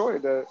in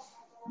Detroit that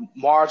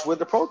marched with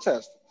the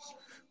protesters.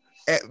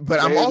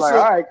 But I'm also like,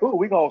 all right, cool,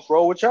 we gonna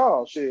throw with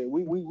y'all. Shit,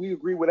 we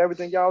agree with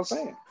everything y'all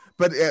saying.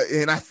 But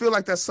and I feel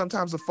like that's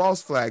sometimes a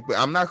false flag, but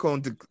I'm not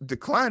going to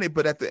decline it.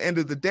 But at the end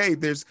of the day,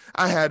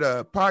 I had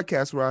a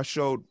podcast where I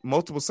showed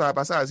multiple side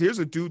by sides. Here's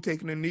a dude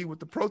taking a knee with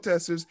the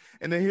protesters,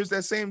 and then here's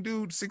that same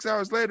dude 6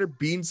 hours later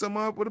beating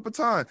someone up with a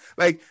baton.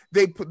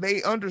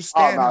 They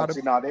understand how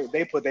to.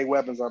 They put their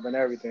weapons up and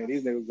everything.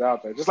 These niggas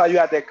out there, just like you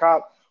had that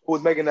cop who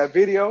was making that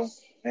video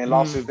and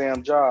lost his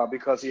damn job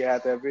because he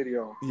had that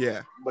video.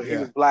 Yeah, but he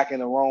was black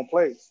in the wrong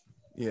place.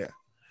 Yeah.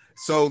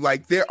 So,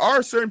 like, there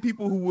are certain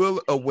people who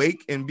will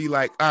awake and be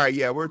like, all right,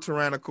 yeah, we're a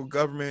tyrannical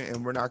government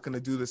and we're not going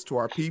to do this to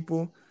our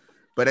people.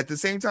 But at the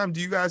same time, do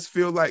you guys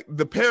feel like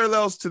the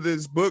parallels to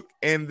this book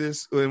and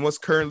what's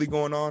currently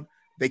going on,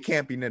 they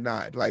can't be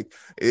denied? Like,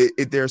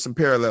 there are some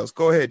parallels.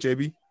 Go ahead,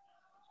 JB.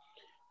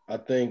 I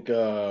think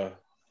the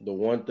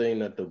one thing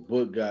that the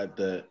book got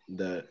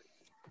that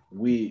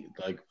we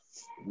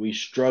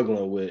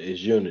struggling with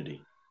is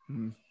unity.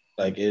 Mm-hmm.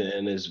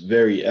 And it's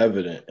very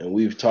evident. And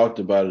we've talked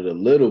about it a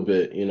little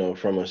bit,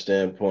 from a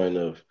standpoint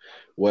of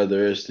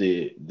whether it's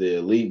the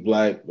elite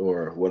black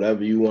or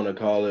whatever you want to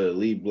call it,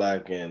 elite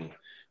black and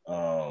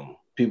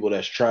people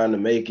that's trying to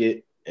make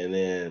it, and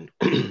then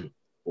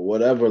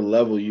whatever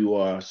level you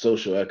are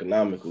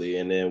socioeconomically,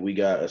 and then we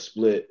got a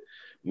split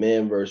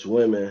men versus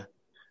women,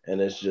 and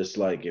it's just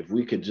like if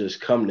we could just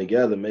come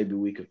together, maybe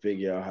we could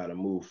figure out how to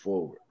move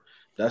forward.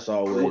 That's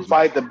always we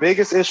fight the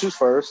biggest issues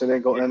first, and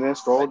then go and then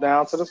scroll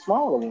down to the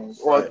smaller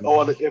ones, or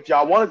if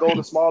y'all want to go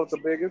the smaller to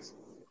biggest,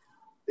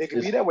 it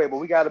can be that way. But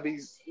we gotta be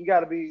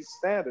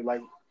standard.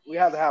 Like we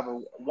have to have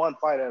one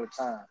fight at a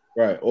time.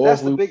 Right. Or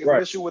that's the biggest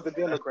issue with the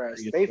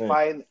Democrats. They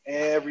fighting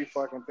every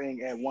fucking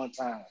thing at one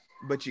time.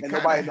 But you kind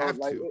of have knows, to.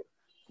 like,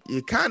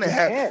 you kind of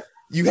have.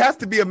 You have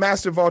to be a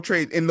master of all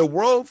trades. In the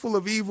world full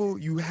of evil,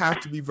 you have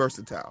to be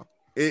versatile.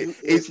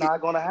 It's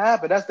not going to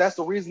happen. That's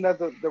the reason that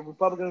the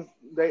Republicans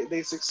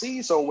they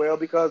succeed so well,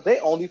 because they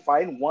only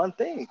fighting one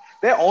thing.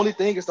 Their only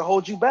thing is to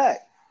hold you back.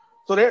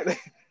 So that's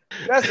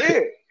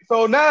it.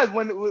 So now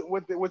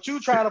with you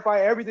trying to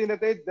fight everything that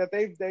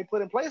they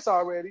put in place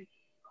already,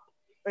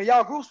 and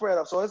y'all group spread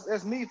up. So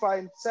it's me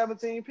fighting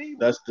 17 people.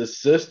 That's the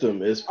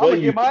system. It's for I'm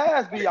gonna you. get my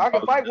ass beat. I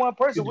can fight one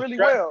person really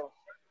well,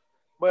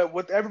 but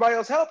with everybody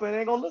else helping, it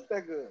ain't gonna look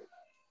that good.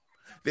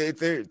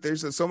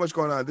 There's so much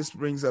going on. This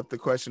brings up the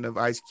question of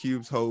Ice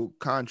Cube's whole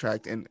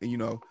contract, and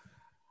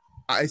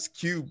Ice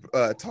Cube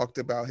talked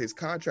about his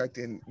contract,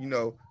 and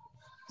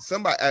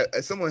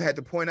someone had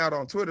to point out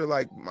on Twitter,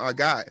 like, my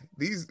guy,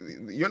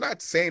 you're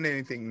not saying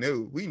anything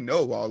new. We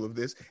know all of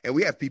this, and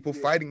we have people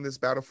fighting this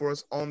battle for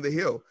us on the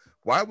Hill.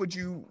 Why would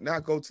you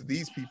not go to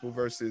these people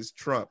versus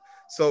Trump?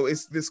 So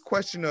it's this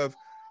question of,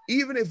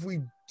 even if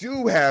we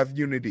do have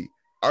unity,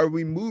 are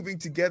we moving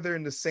together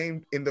in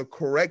the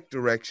correct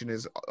direction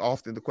is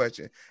often the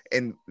question.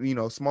 And,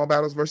 small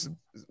battles versus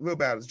real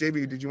battles.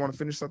 JB, did you want to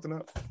finish something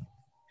up?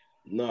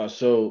 No,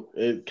 so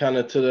it kind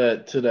of to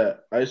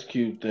that Ice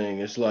Cube thing.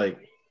 It's like,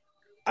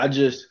 have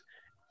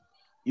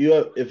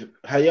y'all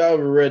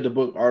ever read the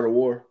book Art of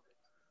War?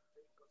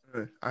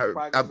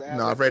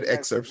 I've read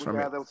excerpts from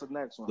it.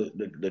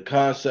 The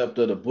concept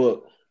of the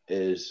book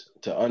is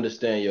to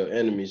understand your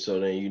enemy,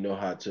 so then you know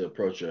how to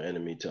approach your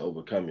enemy to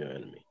overcome your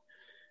enemy.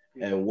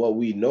 And what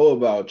we know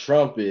about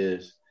Trump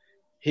is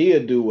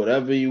he'll do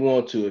whatever you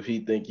want to if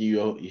he think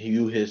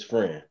you his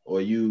friend, or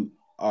you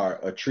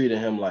are treating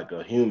him like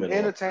a human.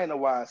 Entertainer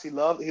wise, he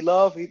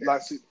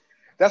like.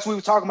 That's what we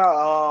were talking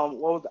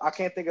about. I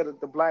can't think of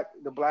the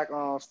black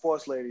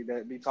sports lady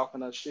that be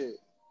talking her shit.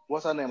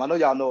 What's her name? I know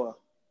y'all know her.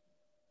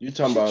 You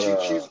talking about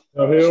she's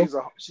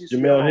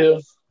Jamel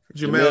Hill?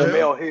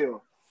 Jamel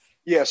Hill.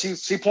 Yeah,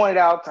 she pointed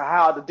out to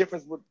how the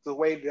difference with the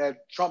way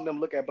that Trump them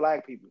look at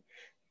black people.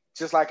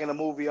 Just like in the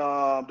movie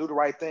Do the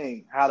Right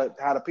Thing, how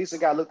the pizza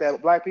guy looked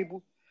at black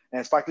people,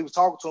 and Spike Lee was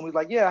talking to him. He's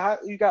like, yeah, how,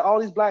 you got all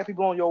these black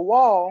people on your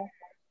wall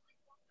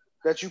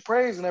that you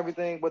praise and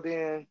everything, but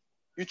then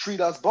you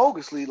treat us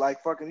bogusly,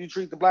 like fucking you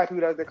treat the black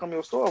people that come to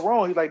your store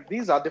wrong. He's like,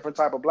 these are different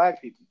type of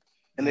black people.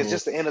 And it's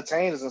just the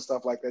entertainers and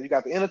stuff like that. You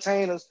got the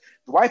entertainers,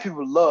 the white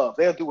people love.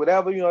 They'll do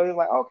whatever, they're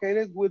like,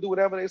 okay, we'll do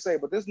whatever they say.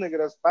 But this nigga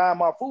that's buying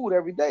my food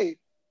every day,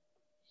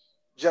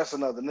 just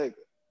another nigga.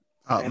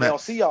 They don't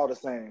see y'all the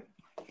same.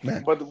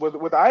 Man. But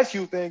with the Ice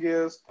Cube thing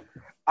is,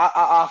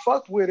 I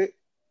fucked with it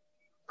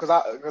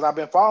because I've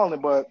been following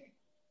it, but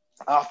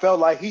I felt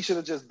like he should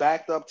have just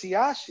backed up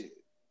T.I. shit.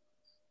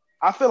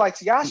 I feel like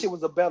T.I. shit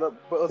was a better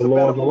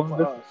move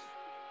for us.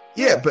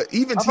 Yeah, but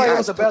even T.I.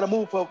 was a better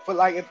move for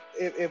like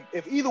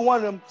if either one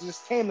of them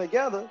just came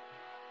together,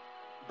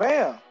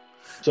 bam.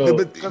 So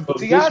this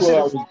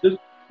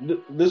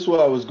is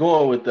where I was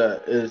going with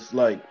that is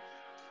like,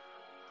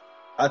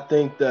 I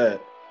think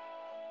that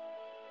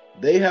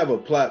they have a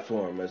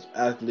platform as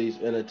athletes,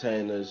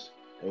 entertainers,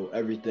 and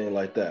everything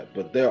like that.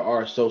 But there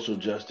are social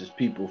justice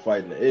people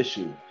fighting the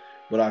issue.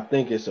 But I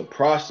think it's a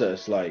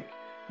process. Like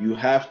you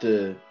have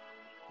to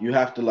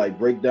like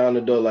break down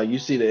the door. Like you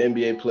see the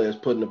NBA players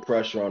putting the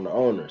pressure on the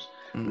owners.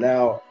 Mm-hmm.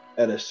 Now,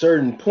 at a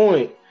certain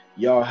point,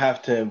 y'all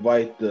have to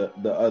invite the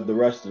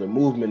rest of the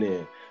movement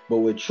in. But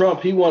with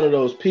Trump, he one of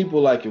those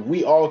people. Like if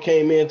we all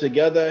came in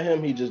together at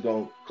him, he just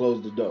gonna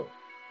close the door.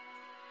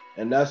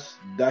 And that's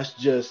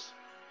just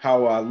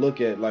how I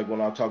look at like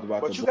when I talk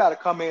about. But you got to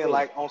come in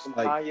like on some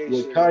like, Kanye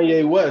with shit.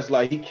 Kanye West,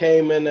 like he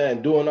came in there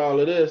and doing all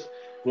of this,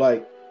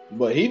 like,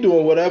 but he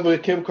doing whatever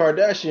Kim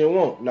Kardashian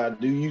want. Now,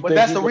 do you? But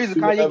that's the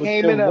reason Kanye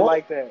came in there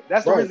like that.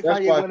 That's the reason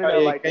Kanye went in there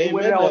like that. He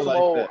went in there on some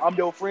old "I'm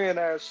your friend"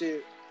 ass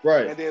shit.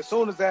 Right. And then as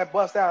soon as that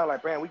bust out,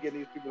 like, man, we getting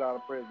these people out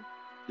of prison.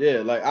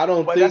 Yeah, like I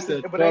don't think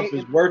that Trump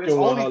is working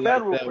with her like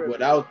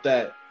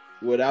that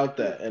without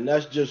that, and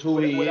that's just who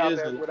he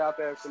is. Without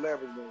that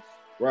celebrity.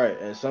 Right,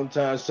 and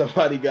sometimes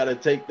somebody got to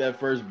take that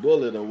first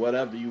bullet or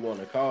whatever you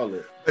want to call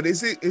it. But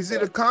is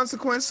it a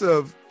consequence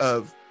of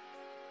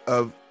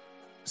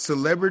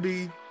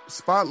celebrity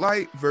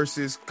spotlight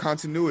versus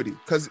continuity?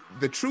 Because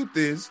the truth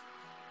is,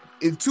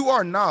 to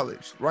our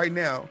knowledge, right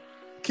now,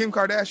 Kim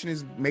Kardashian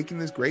is making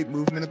this great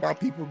movement about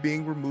people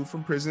being removed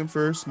from prison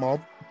for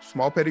small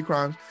small petty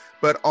crimes.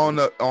 But on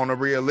a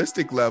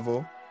realistic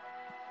level,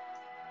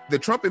 the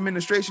Trump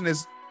administration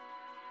has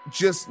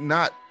just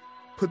not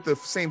put the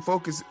same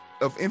focus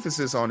of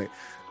emphasis on it.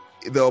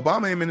 The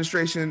Obama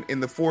administration, in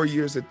the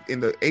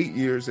 8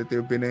 years that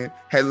they've been in,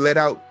 had let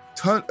out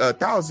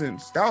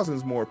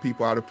thousands more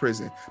people out of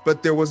prison,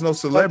 but there was no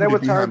celebrity.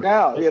 But they were turned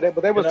down. Yeah,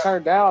 but they were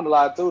turned down a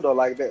lot too, though.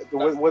 Like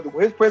with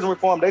his prison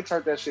reform, they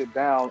turned that shit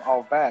down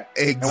off back.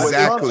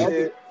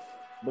 Exactly.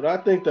 But I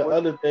think the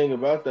other thing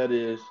about that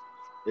is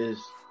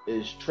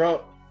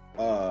Trump.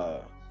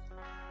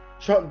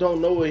 Trump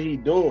don't know what he's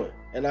doing,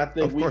 and I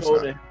think we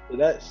hold it to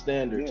that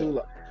standard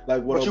too.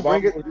 Like what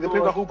Obama it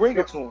depends on who bring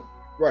it to him.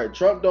 Right,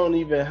 Trump don't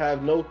even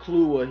have no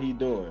clue what he's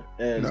doing,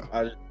 and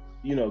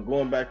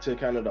going back to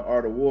kind of the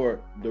art of war,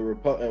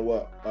 and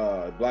what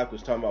Black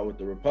was talking about with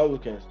the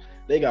Republicans,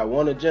 they got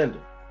one agenda.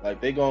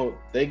 Like they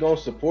gonna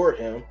support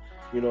him.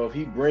 If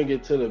he bring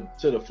it to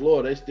the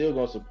floor, they still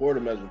gonna support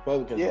him as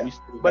Republicans. Yeah, we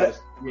still got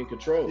to be in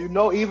control.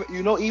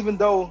 Even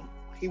though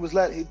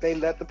they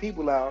let the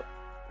people out,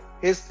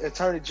 his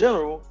attorney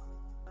general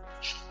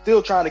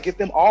still trying to get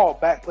them all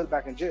put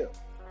back in jail.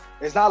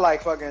 It's not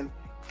like fucking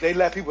they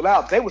let people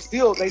out. They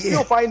still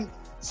fighting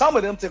some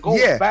of them to go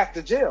back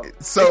to jail.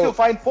 So they still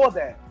fighting for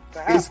that.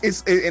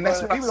 And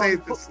that's why I say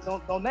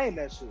don't name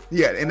that shit.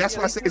 Yeah, and that's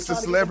why I say it's a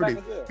celebrity,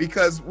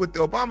 because with the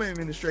Obama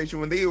administration,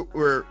 when they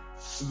were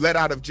let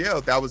out of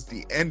jail, that was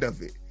the end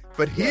of it.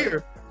 But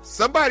here,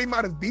 somebody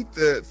might have beat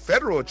the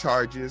federal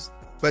charges,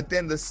 but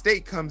then the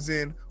state comes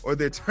in, or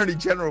the attorney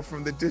general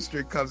from the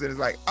district comes in and is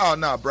like, oh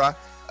no, bruh,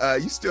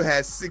 you still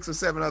had 6 or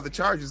 7 other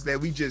charges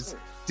that we just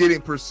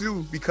didn't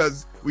pursue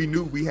because we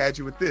knew we had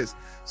you with this.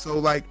 So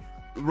like,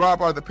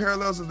 Rob, are the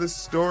parallels of this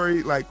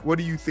story, like, what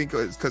do you think?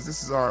 Because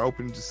this is our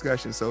open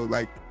discussion, so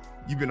like,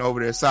 you've been over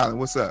there silent.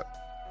 What's up?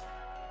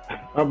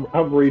 I'm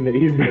reading the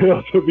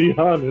email, to be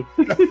honest.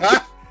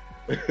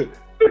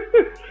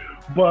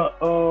 But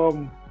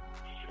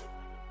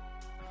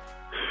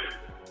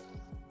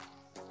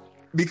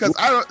because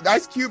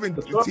Ice Cube and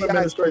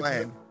T.I.'s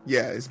plan,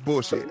 it's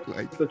bullshit.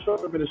 Like the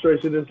Trump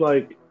administration is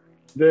like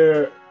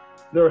they're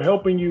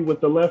helping you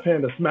with the left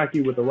hand to smack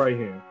you with the right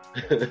hand.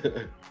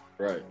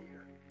 Right.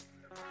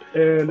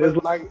 And it's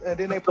and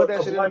then they put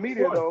that shit in the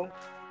media though.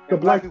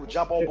 And black people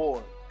jump on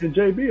board. And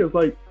JB is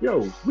like,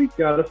 yo, we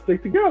gotta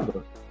stick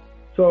together.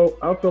 So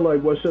I feel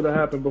like what should have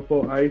happened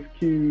before Ice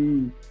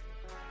Cube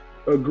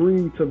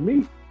agreed to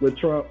meet with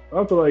Trump,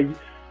 I feel like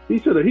he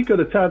could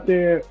have tapped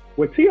in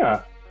with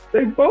T.I.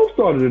 They both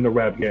started in the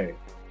rap game.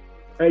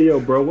 Hey yo,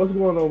 bro, what's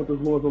going on with this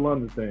Laws of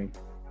London thing?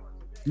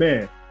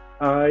 Man,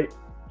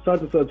 such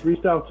and such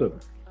reached out to me.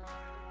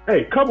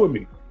 Hey, come with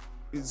me.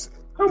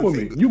 Come with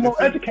me. You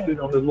more educated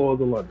on this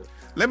Laws of London.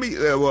 Let me.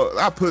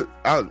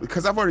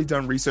 Because I've already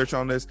done research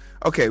on this.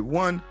 Okay,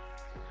 one,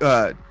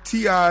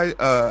 T.I.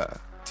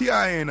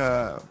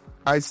 and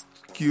Ice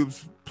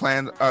Cube's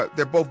plan.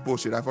 They're both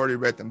bullshit. I've already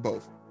read them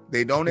both.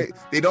 They don't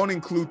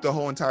include the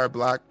whole entire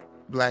black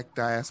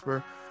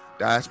diaspora.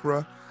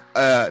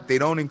 They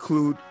don't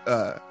include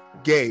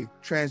gay,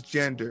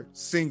 transgender,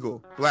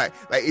 single, black.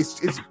 Like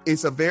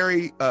it's a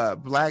very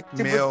black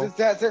male.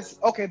 That's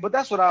okay, but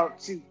that's what I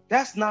see.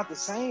 That's not the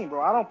same,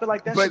 bro. I don't feel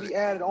like that should be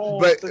added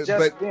on to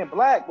just being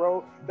black,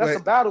 bro. That's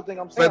a battle thing.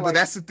 I'm saying, but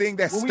that's the thing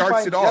that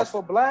starts it off. Just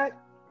for black,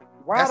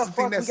 why the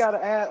fuck we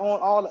gotta add on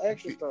all the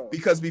extra stuff?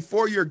 Because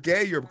before you're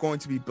gay, you're going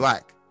to be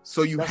black.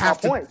 So you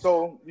have to. Point.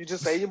 So you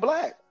just say you're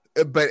black.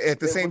 But at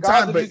the same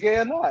time, if you're gay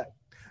or not.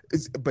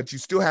 But you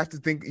still have to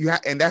think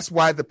and that's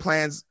why the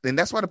plans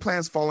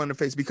fall in the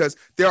face, because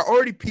there are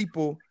already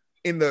people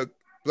in the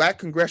Black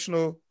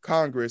Congressional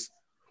Congress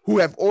who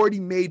have already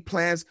made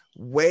plans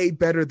way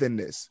better than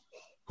this,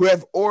 who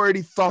have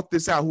already thought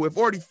this out, who have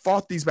already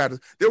fought these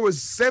battles. There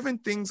was 7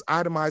 things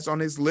itemized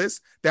on his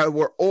list that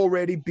were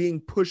already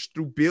being pushed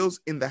through bills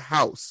in the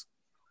House.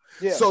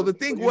 Yeah, so the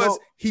thing was,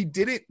 he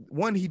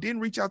didn't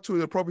reach out to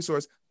the appropriate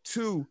source.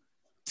 2,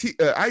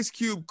 Ice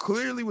Cube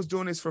clearly was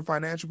doing this for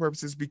financial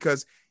purposes,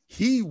 because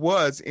he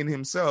was in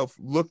himself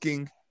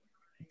looking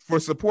for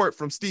support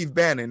from Steve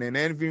Bannon, and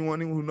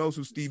everyone who knows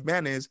who Steve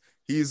Bannon is,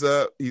 he's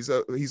a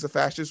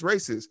fascist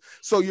racist.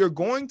 So you're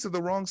going to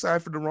the wrong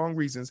side for the wrong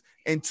reasons.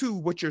 And 2,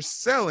 what you're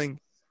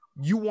selling,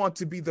 you want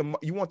to be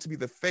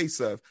the face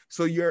of.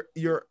 So your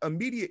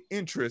immediate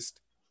interest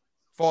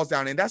falls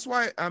down, and that's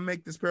why I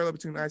make this parallel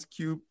between Ice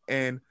Cube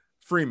and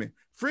Freeman.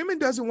 Freeman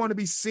doesn't want to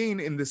be seen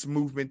in this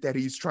movement that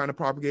he's trying to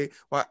propagate,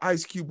 while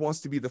Ice Cube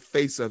wants to be the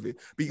face of it.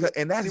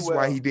 And that is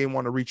why he didn't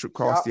want to reach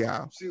across the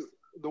aisle. See,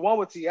 the one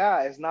with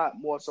T.I. is not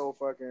more so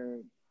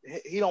fucking.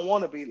 He don't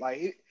want to be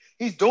like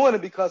he's doing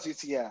it because he's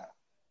T.I.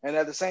 And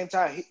at the same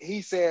time,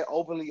 he said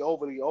openly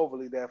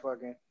that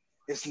fucking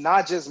it's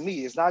not just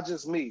me. It's not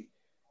just me.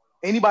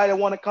 Anybody that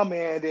want to come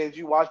in, and then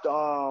you watch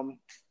the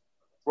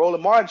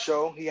Roland Martin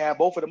show, he had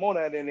both of them on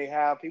there, and then they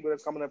have people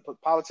that's coming in,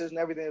 politicians and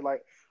everything,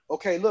 like,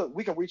 okay, look,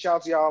 we can reach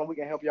out to y'all and we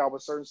can help y'all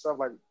with certain stuff,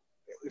 like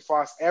as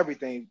far as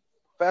everything,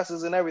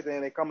 festivals and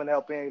everything. They come and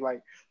help in,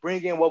 like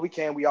bring in what we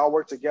can. We all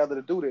work together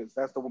to do this.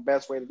 That's the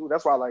best way to do it.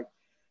 That's why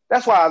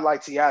I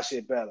like T.I.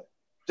 shit better.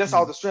 just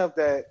off the strength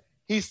that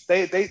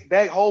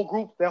that whole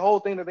group, that whole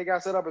thing that they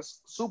got set up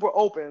is super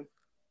open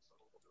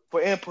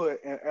for input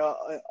and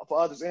for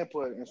others'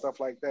 input and stuff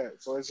like that.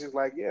 So it's just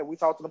like, yeah, we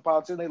talk to the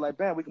politicians. They like,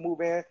 bam, we can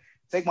move in,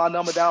 take my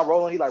number down,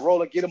 Roland. He like,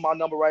 Roland, get him my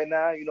number right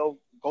now. You know,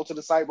 go to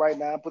the site right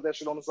now, put that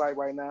shit on the site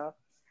right now.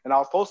 And I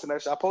was posting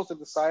that shit. I posted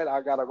the site.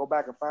 I gotta go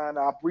back and find it.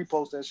 I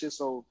repost that shit.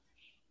 So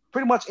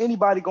pretty much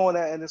anybody going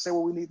there and say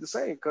what we need to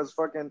say, because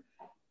fucking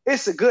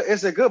it's a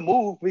good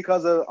move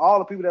because of all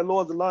the people that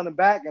Lords of London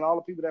back and all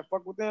the people that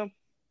fuck with them.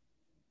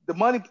 The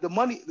money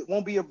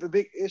won't be a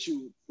big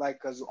issue, like,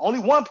 because only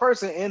one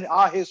person in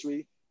our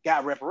history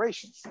got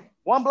reparations,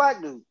 one black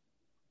dude,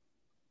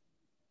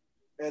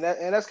 and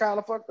that's kind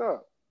of fucked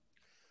up.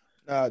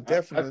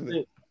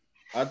 Definitely.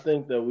 I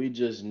think that we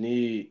just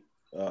need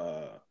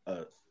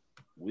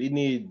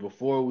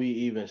before we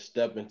even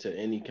step into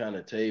any kind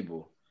of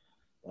table.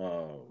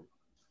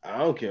 I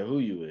don't care who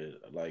you is,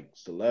 like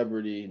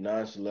celebrity,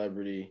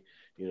 non-celebrity,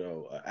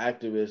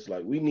 activist.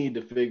 Like, we need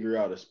to figure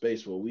out a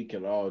space where we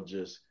can all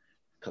just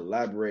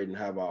collaborate and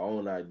have our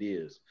own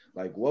ideas.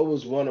 Like, what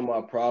was one of my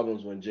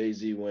problems when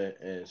Jay-Z went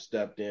and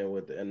stepped in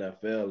with the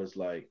NFL is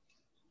like,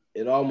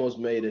 it almost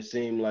made it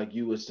seem like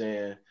you were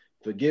saying,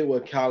 forget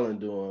what Colin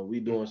doing, we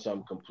doing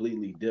something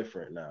completely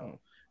different now.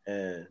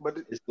 But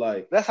it's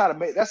like that's how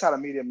the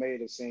media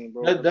made it seem,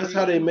 bro. That's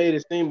how they made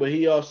it seem. But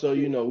he also,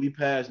 we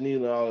passed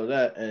Neil and all of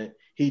that, and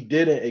he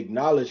didn't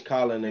acknowledge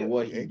Colin and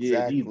what he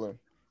did either.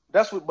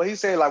 That's what, but he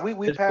said, like,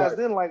 we passed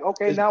in, like,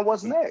 okay, now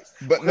what's next?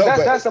 But no,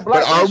 that's the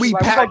black. But are we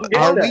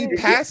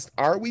past?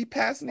 Are we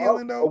past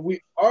kneeling though?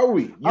 Are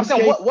we? I'm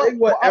saying, what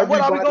are we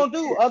gonna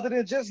do other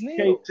than just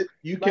kneel?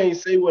 You can't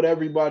say what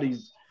everybody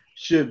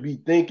should be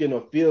thinking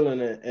or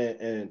feeling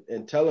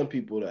and telling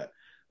people that.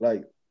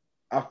 Like,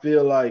 I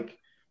feel like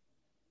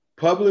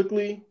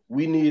publicly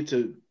we need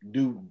to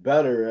do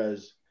better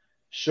as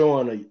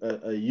showing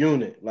a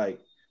unit, like.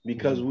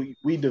 Because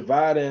we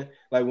dividing,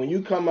 like, when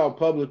you come out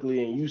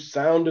publicly and you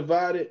sound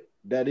divided,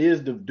 that is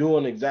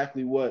doing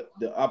exactly what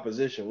the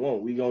opposition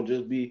want. We gonna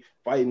just be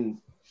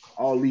fighting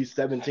all these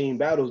 17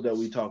 battles that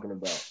we talking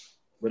about.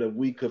 But if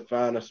we could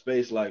find a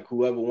space, like,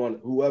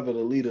 whoever the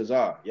leaders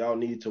are, y'all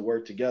need to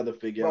work together,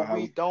 figure out how.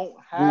 We don't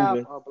have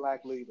a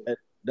black leader. And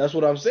that's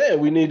what I'm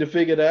saying. We need to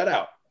figure that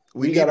out.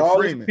 We got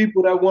all these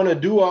people that want to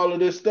do all of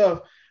this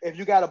stuff. If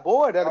you got a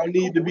board that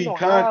need to be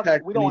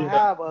contacted. We don't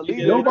have a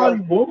leader. Nobody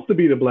wants to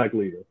be the black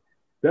leader.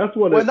 That's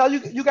what. Well, no,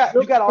 you got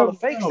all the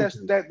fakes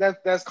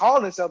that's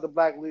calling themselves the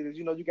black leaders.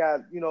 You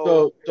got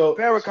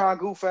Farrakhan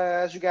goof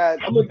ass. You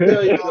got I'm gonna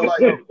tell you,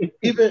 like,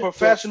 even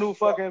professional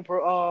fucking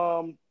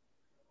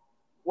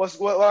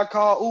what I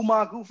call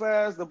Umar goof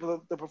ass, the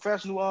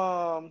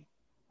professional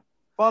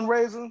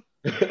fundraiser.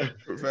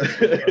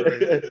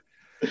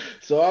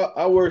 So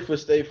I work for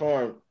State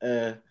Farm,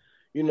 and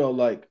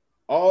like,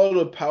 all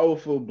the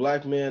powerful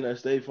black men at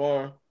State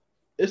Farm,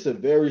 it's a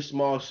very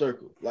small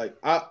circle. Like,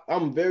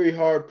 I'm very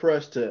hard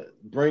pressed to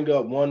bring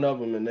up one of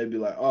them and they be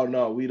like, oh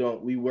no,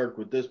 we work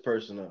with this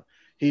person. Or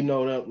he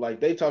know them.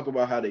 Like, they talk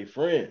about how they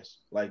friends,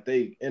 like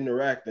they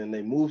interact and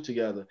they move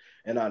together.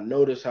 And I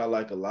notice how,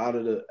 like, a lot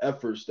of the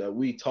efforts that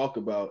we talk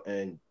about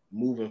and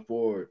moving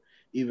forward,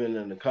 even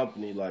in the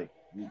company, like,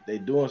 they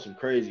doing some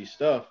crazy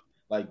stuff,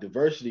 like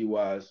diversity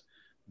wise,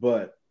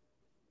 but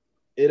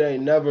it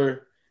ain't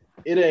never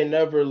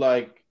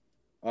like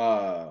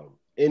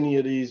any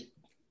of these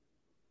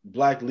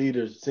black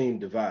leaders seem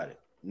divided.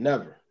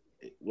 Never.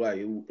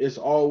 Like, it's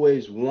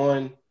always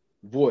one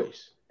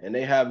voice, and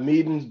they have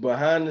meetings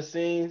behind the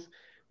scenes,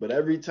 but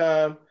every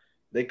time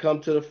they come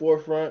to the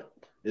forefront,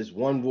 it's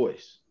one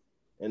voice.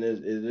 And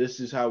this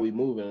is how we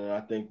moving. And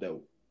I think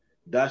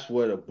that's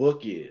where the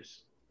book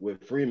is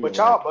with Freeman.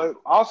 But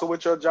also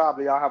with your job,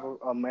 y'all have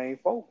a main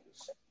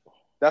focus.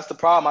 That's the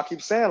problem. I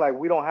keep saying, like,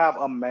 we don't have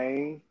a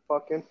main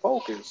fucking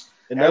focus.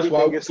 And that's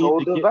why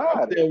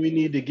we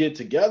need to get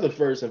together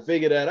first and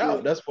figure that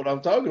out. That's what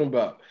I'm talking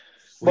about.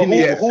 But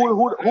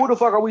who the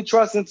fuck are we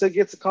trusting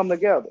to come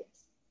together?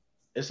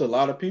 It's a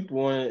lot of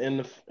people in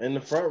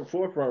the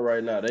forefront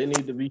right now. They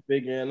need to be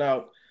figuring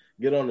out,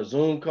 get on a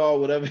Zoom call,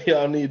 whatever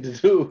y'all need to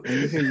do.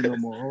 No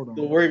more. Hold on.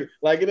 To work.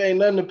 Like, it ain't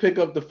nothing to pick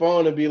up the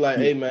phone and be like,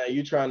 hey man,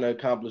 you trying to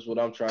accomplish what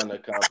I'm trying to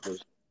accomplish.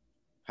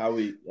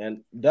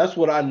 And that's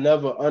what I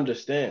never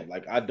understand.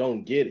 Like, I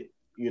don't get it,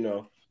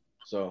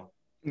 So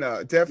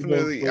no,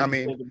 definitely. I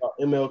mean, think about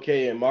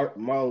MLK and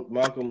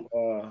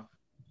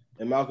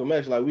Malcolm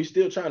X. Like, we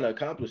still trying to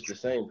accomplish the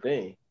same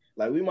thing.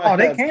 Like, we might.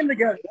 They came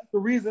together. That's the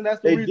reason.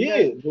 They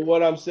did. But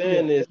what I'm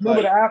saying is,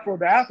 remember the Afro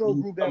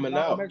group that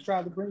Malcolm X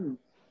tried to bring.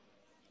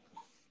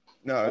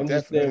 No, I'm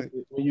definitely. Just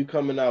saying, when you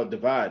coming out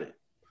divided.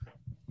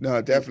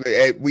 No, definitely.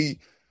 Hey,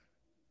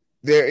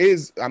 there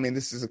is. I mean,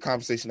 this is a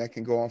conversation that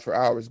can go on for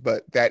hours,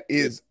 but that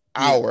is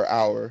our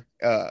hour.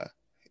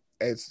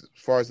 As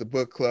far as the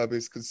book club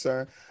is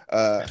concerned,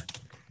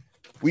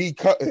 we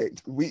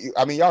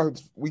y'all,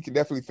 we can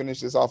definitely finish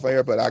this off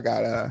air, but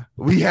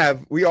we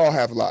all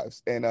have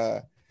lives, and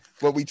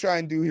what we try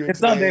and do here. It's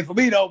Sunday for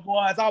me though,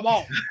 boys. I'm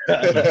off.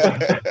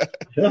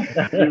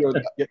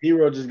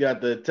 Hero just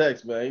got the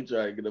text, man. He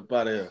trying to get up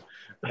out of here.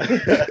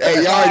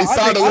 Hey, y'all already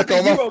saw the look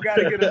on my. Hero got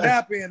to get a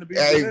nap in to be.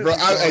 Hey, bro,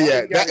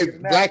 yeah, that is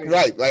Black in.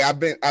 right. Like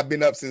I've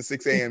been up since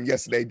 6 a.m.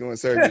 yesterday doing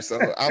surgery, so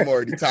I'm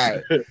already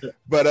tired.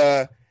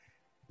 But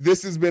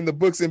this has been the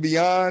Books and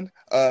Beyond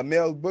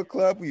Male Book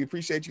Club. We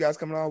appreciate you guys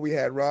coming on. We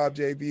had Rob,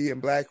 JB,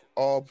 and Black.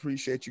 All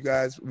appreciate you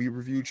guys. We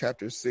reviewed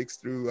chapters 6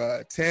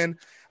 through 10.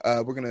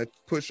 We're gonna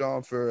push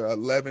on for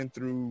 11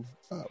 through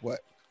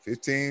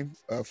 15,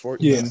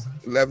 14,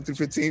 11 through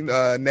 15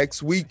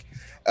 next week.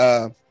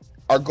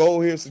 Our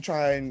goal here is to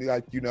try and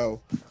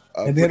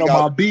and then on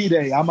my B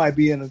day, I might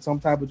be in some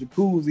type of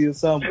jacuzzi or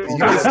something. You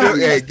can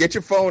still, get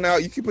your phone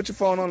out. You can put your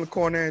phone on the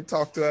corner and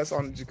talk to us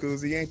on the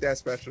jacuzzi. Ain't that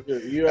special?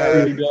 You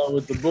already done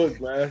with the book,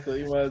 man. So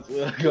you might as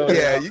well go.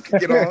 Yeah, you can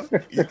get on.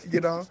 You can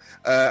get on.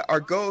 Our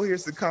goal here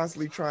is to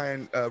constantly try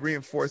and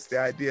reinforce the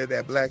idea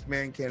that Black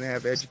men can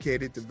have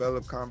educated,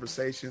 developed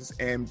conversations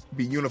and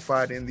be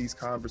unified in these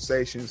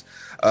conversations.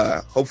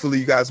 Hopefully,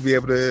 you guys will be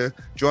able to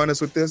join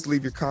us with this.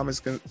 Leave your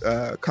comments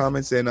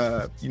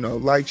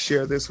and like,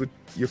 share this with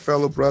your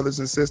fellow brothers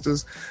and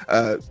sisters.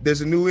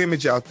 There's a new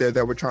image out there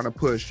that we're trying to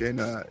push, and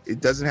it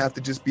doesn't have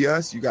to just be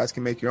us. You guys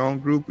can make your own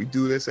group. We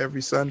do this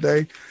every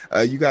Sunday.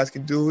 You guys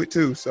can do it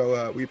too.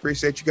 So we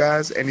appreciate you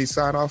guys. Any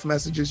sign-off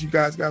messages you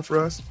guys got for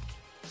us?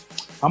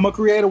 I'm gonna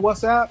create a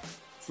WhatsApp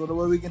so that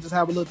way we can just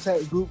have a little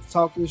tech group,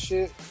 talk this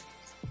shit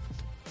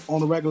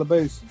on a regular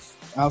basis.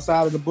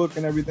 Outside of the book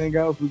and everything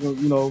else, we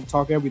can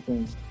talk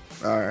everything.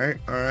 All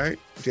right,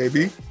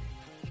 JB.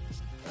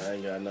 I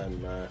ain't got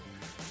nothing, man.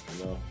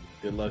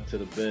 Good luck to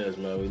the Bears,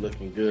 man. We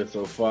looking good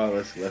so far.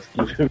 Let's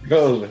keep it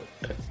going.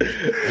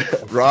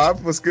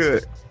 Rob, what's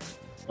good?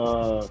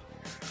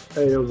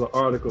 Hey, it was an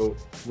article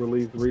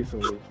released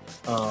recently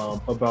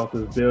about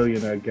this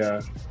billionaire guy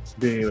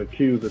being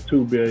accused of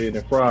 $2 billion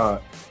in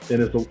fraud,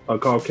 and it's a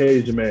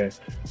Caucasian man.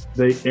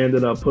 They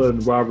ended up putting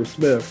Robert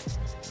Smith,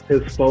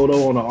 his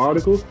photo on the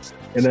article,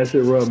 and that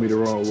shit rubbed me the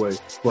wrong way.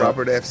 But,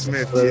 Robert F.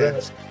 Smith, yeah.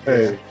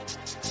 Hey.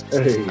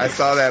 I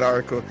saw that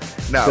article.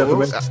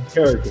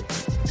 Character.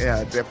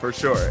 Yeah, for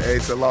sure. Hey,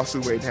 it's a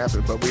lawsuit waiting to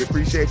happen, but we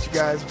appreciate you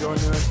guys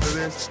joining us for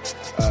this.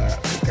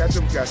 Catch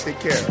up, guys. Take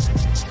care.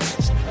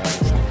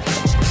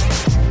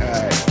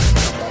 All right.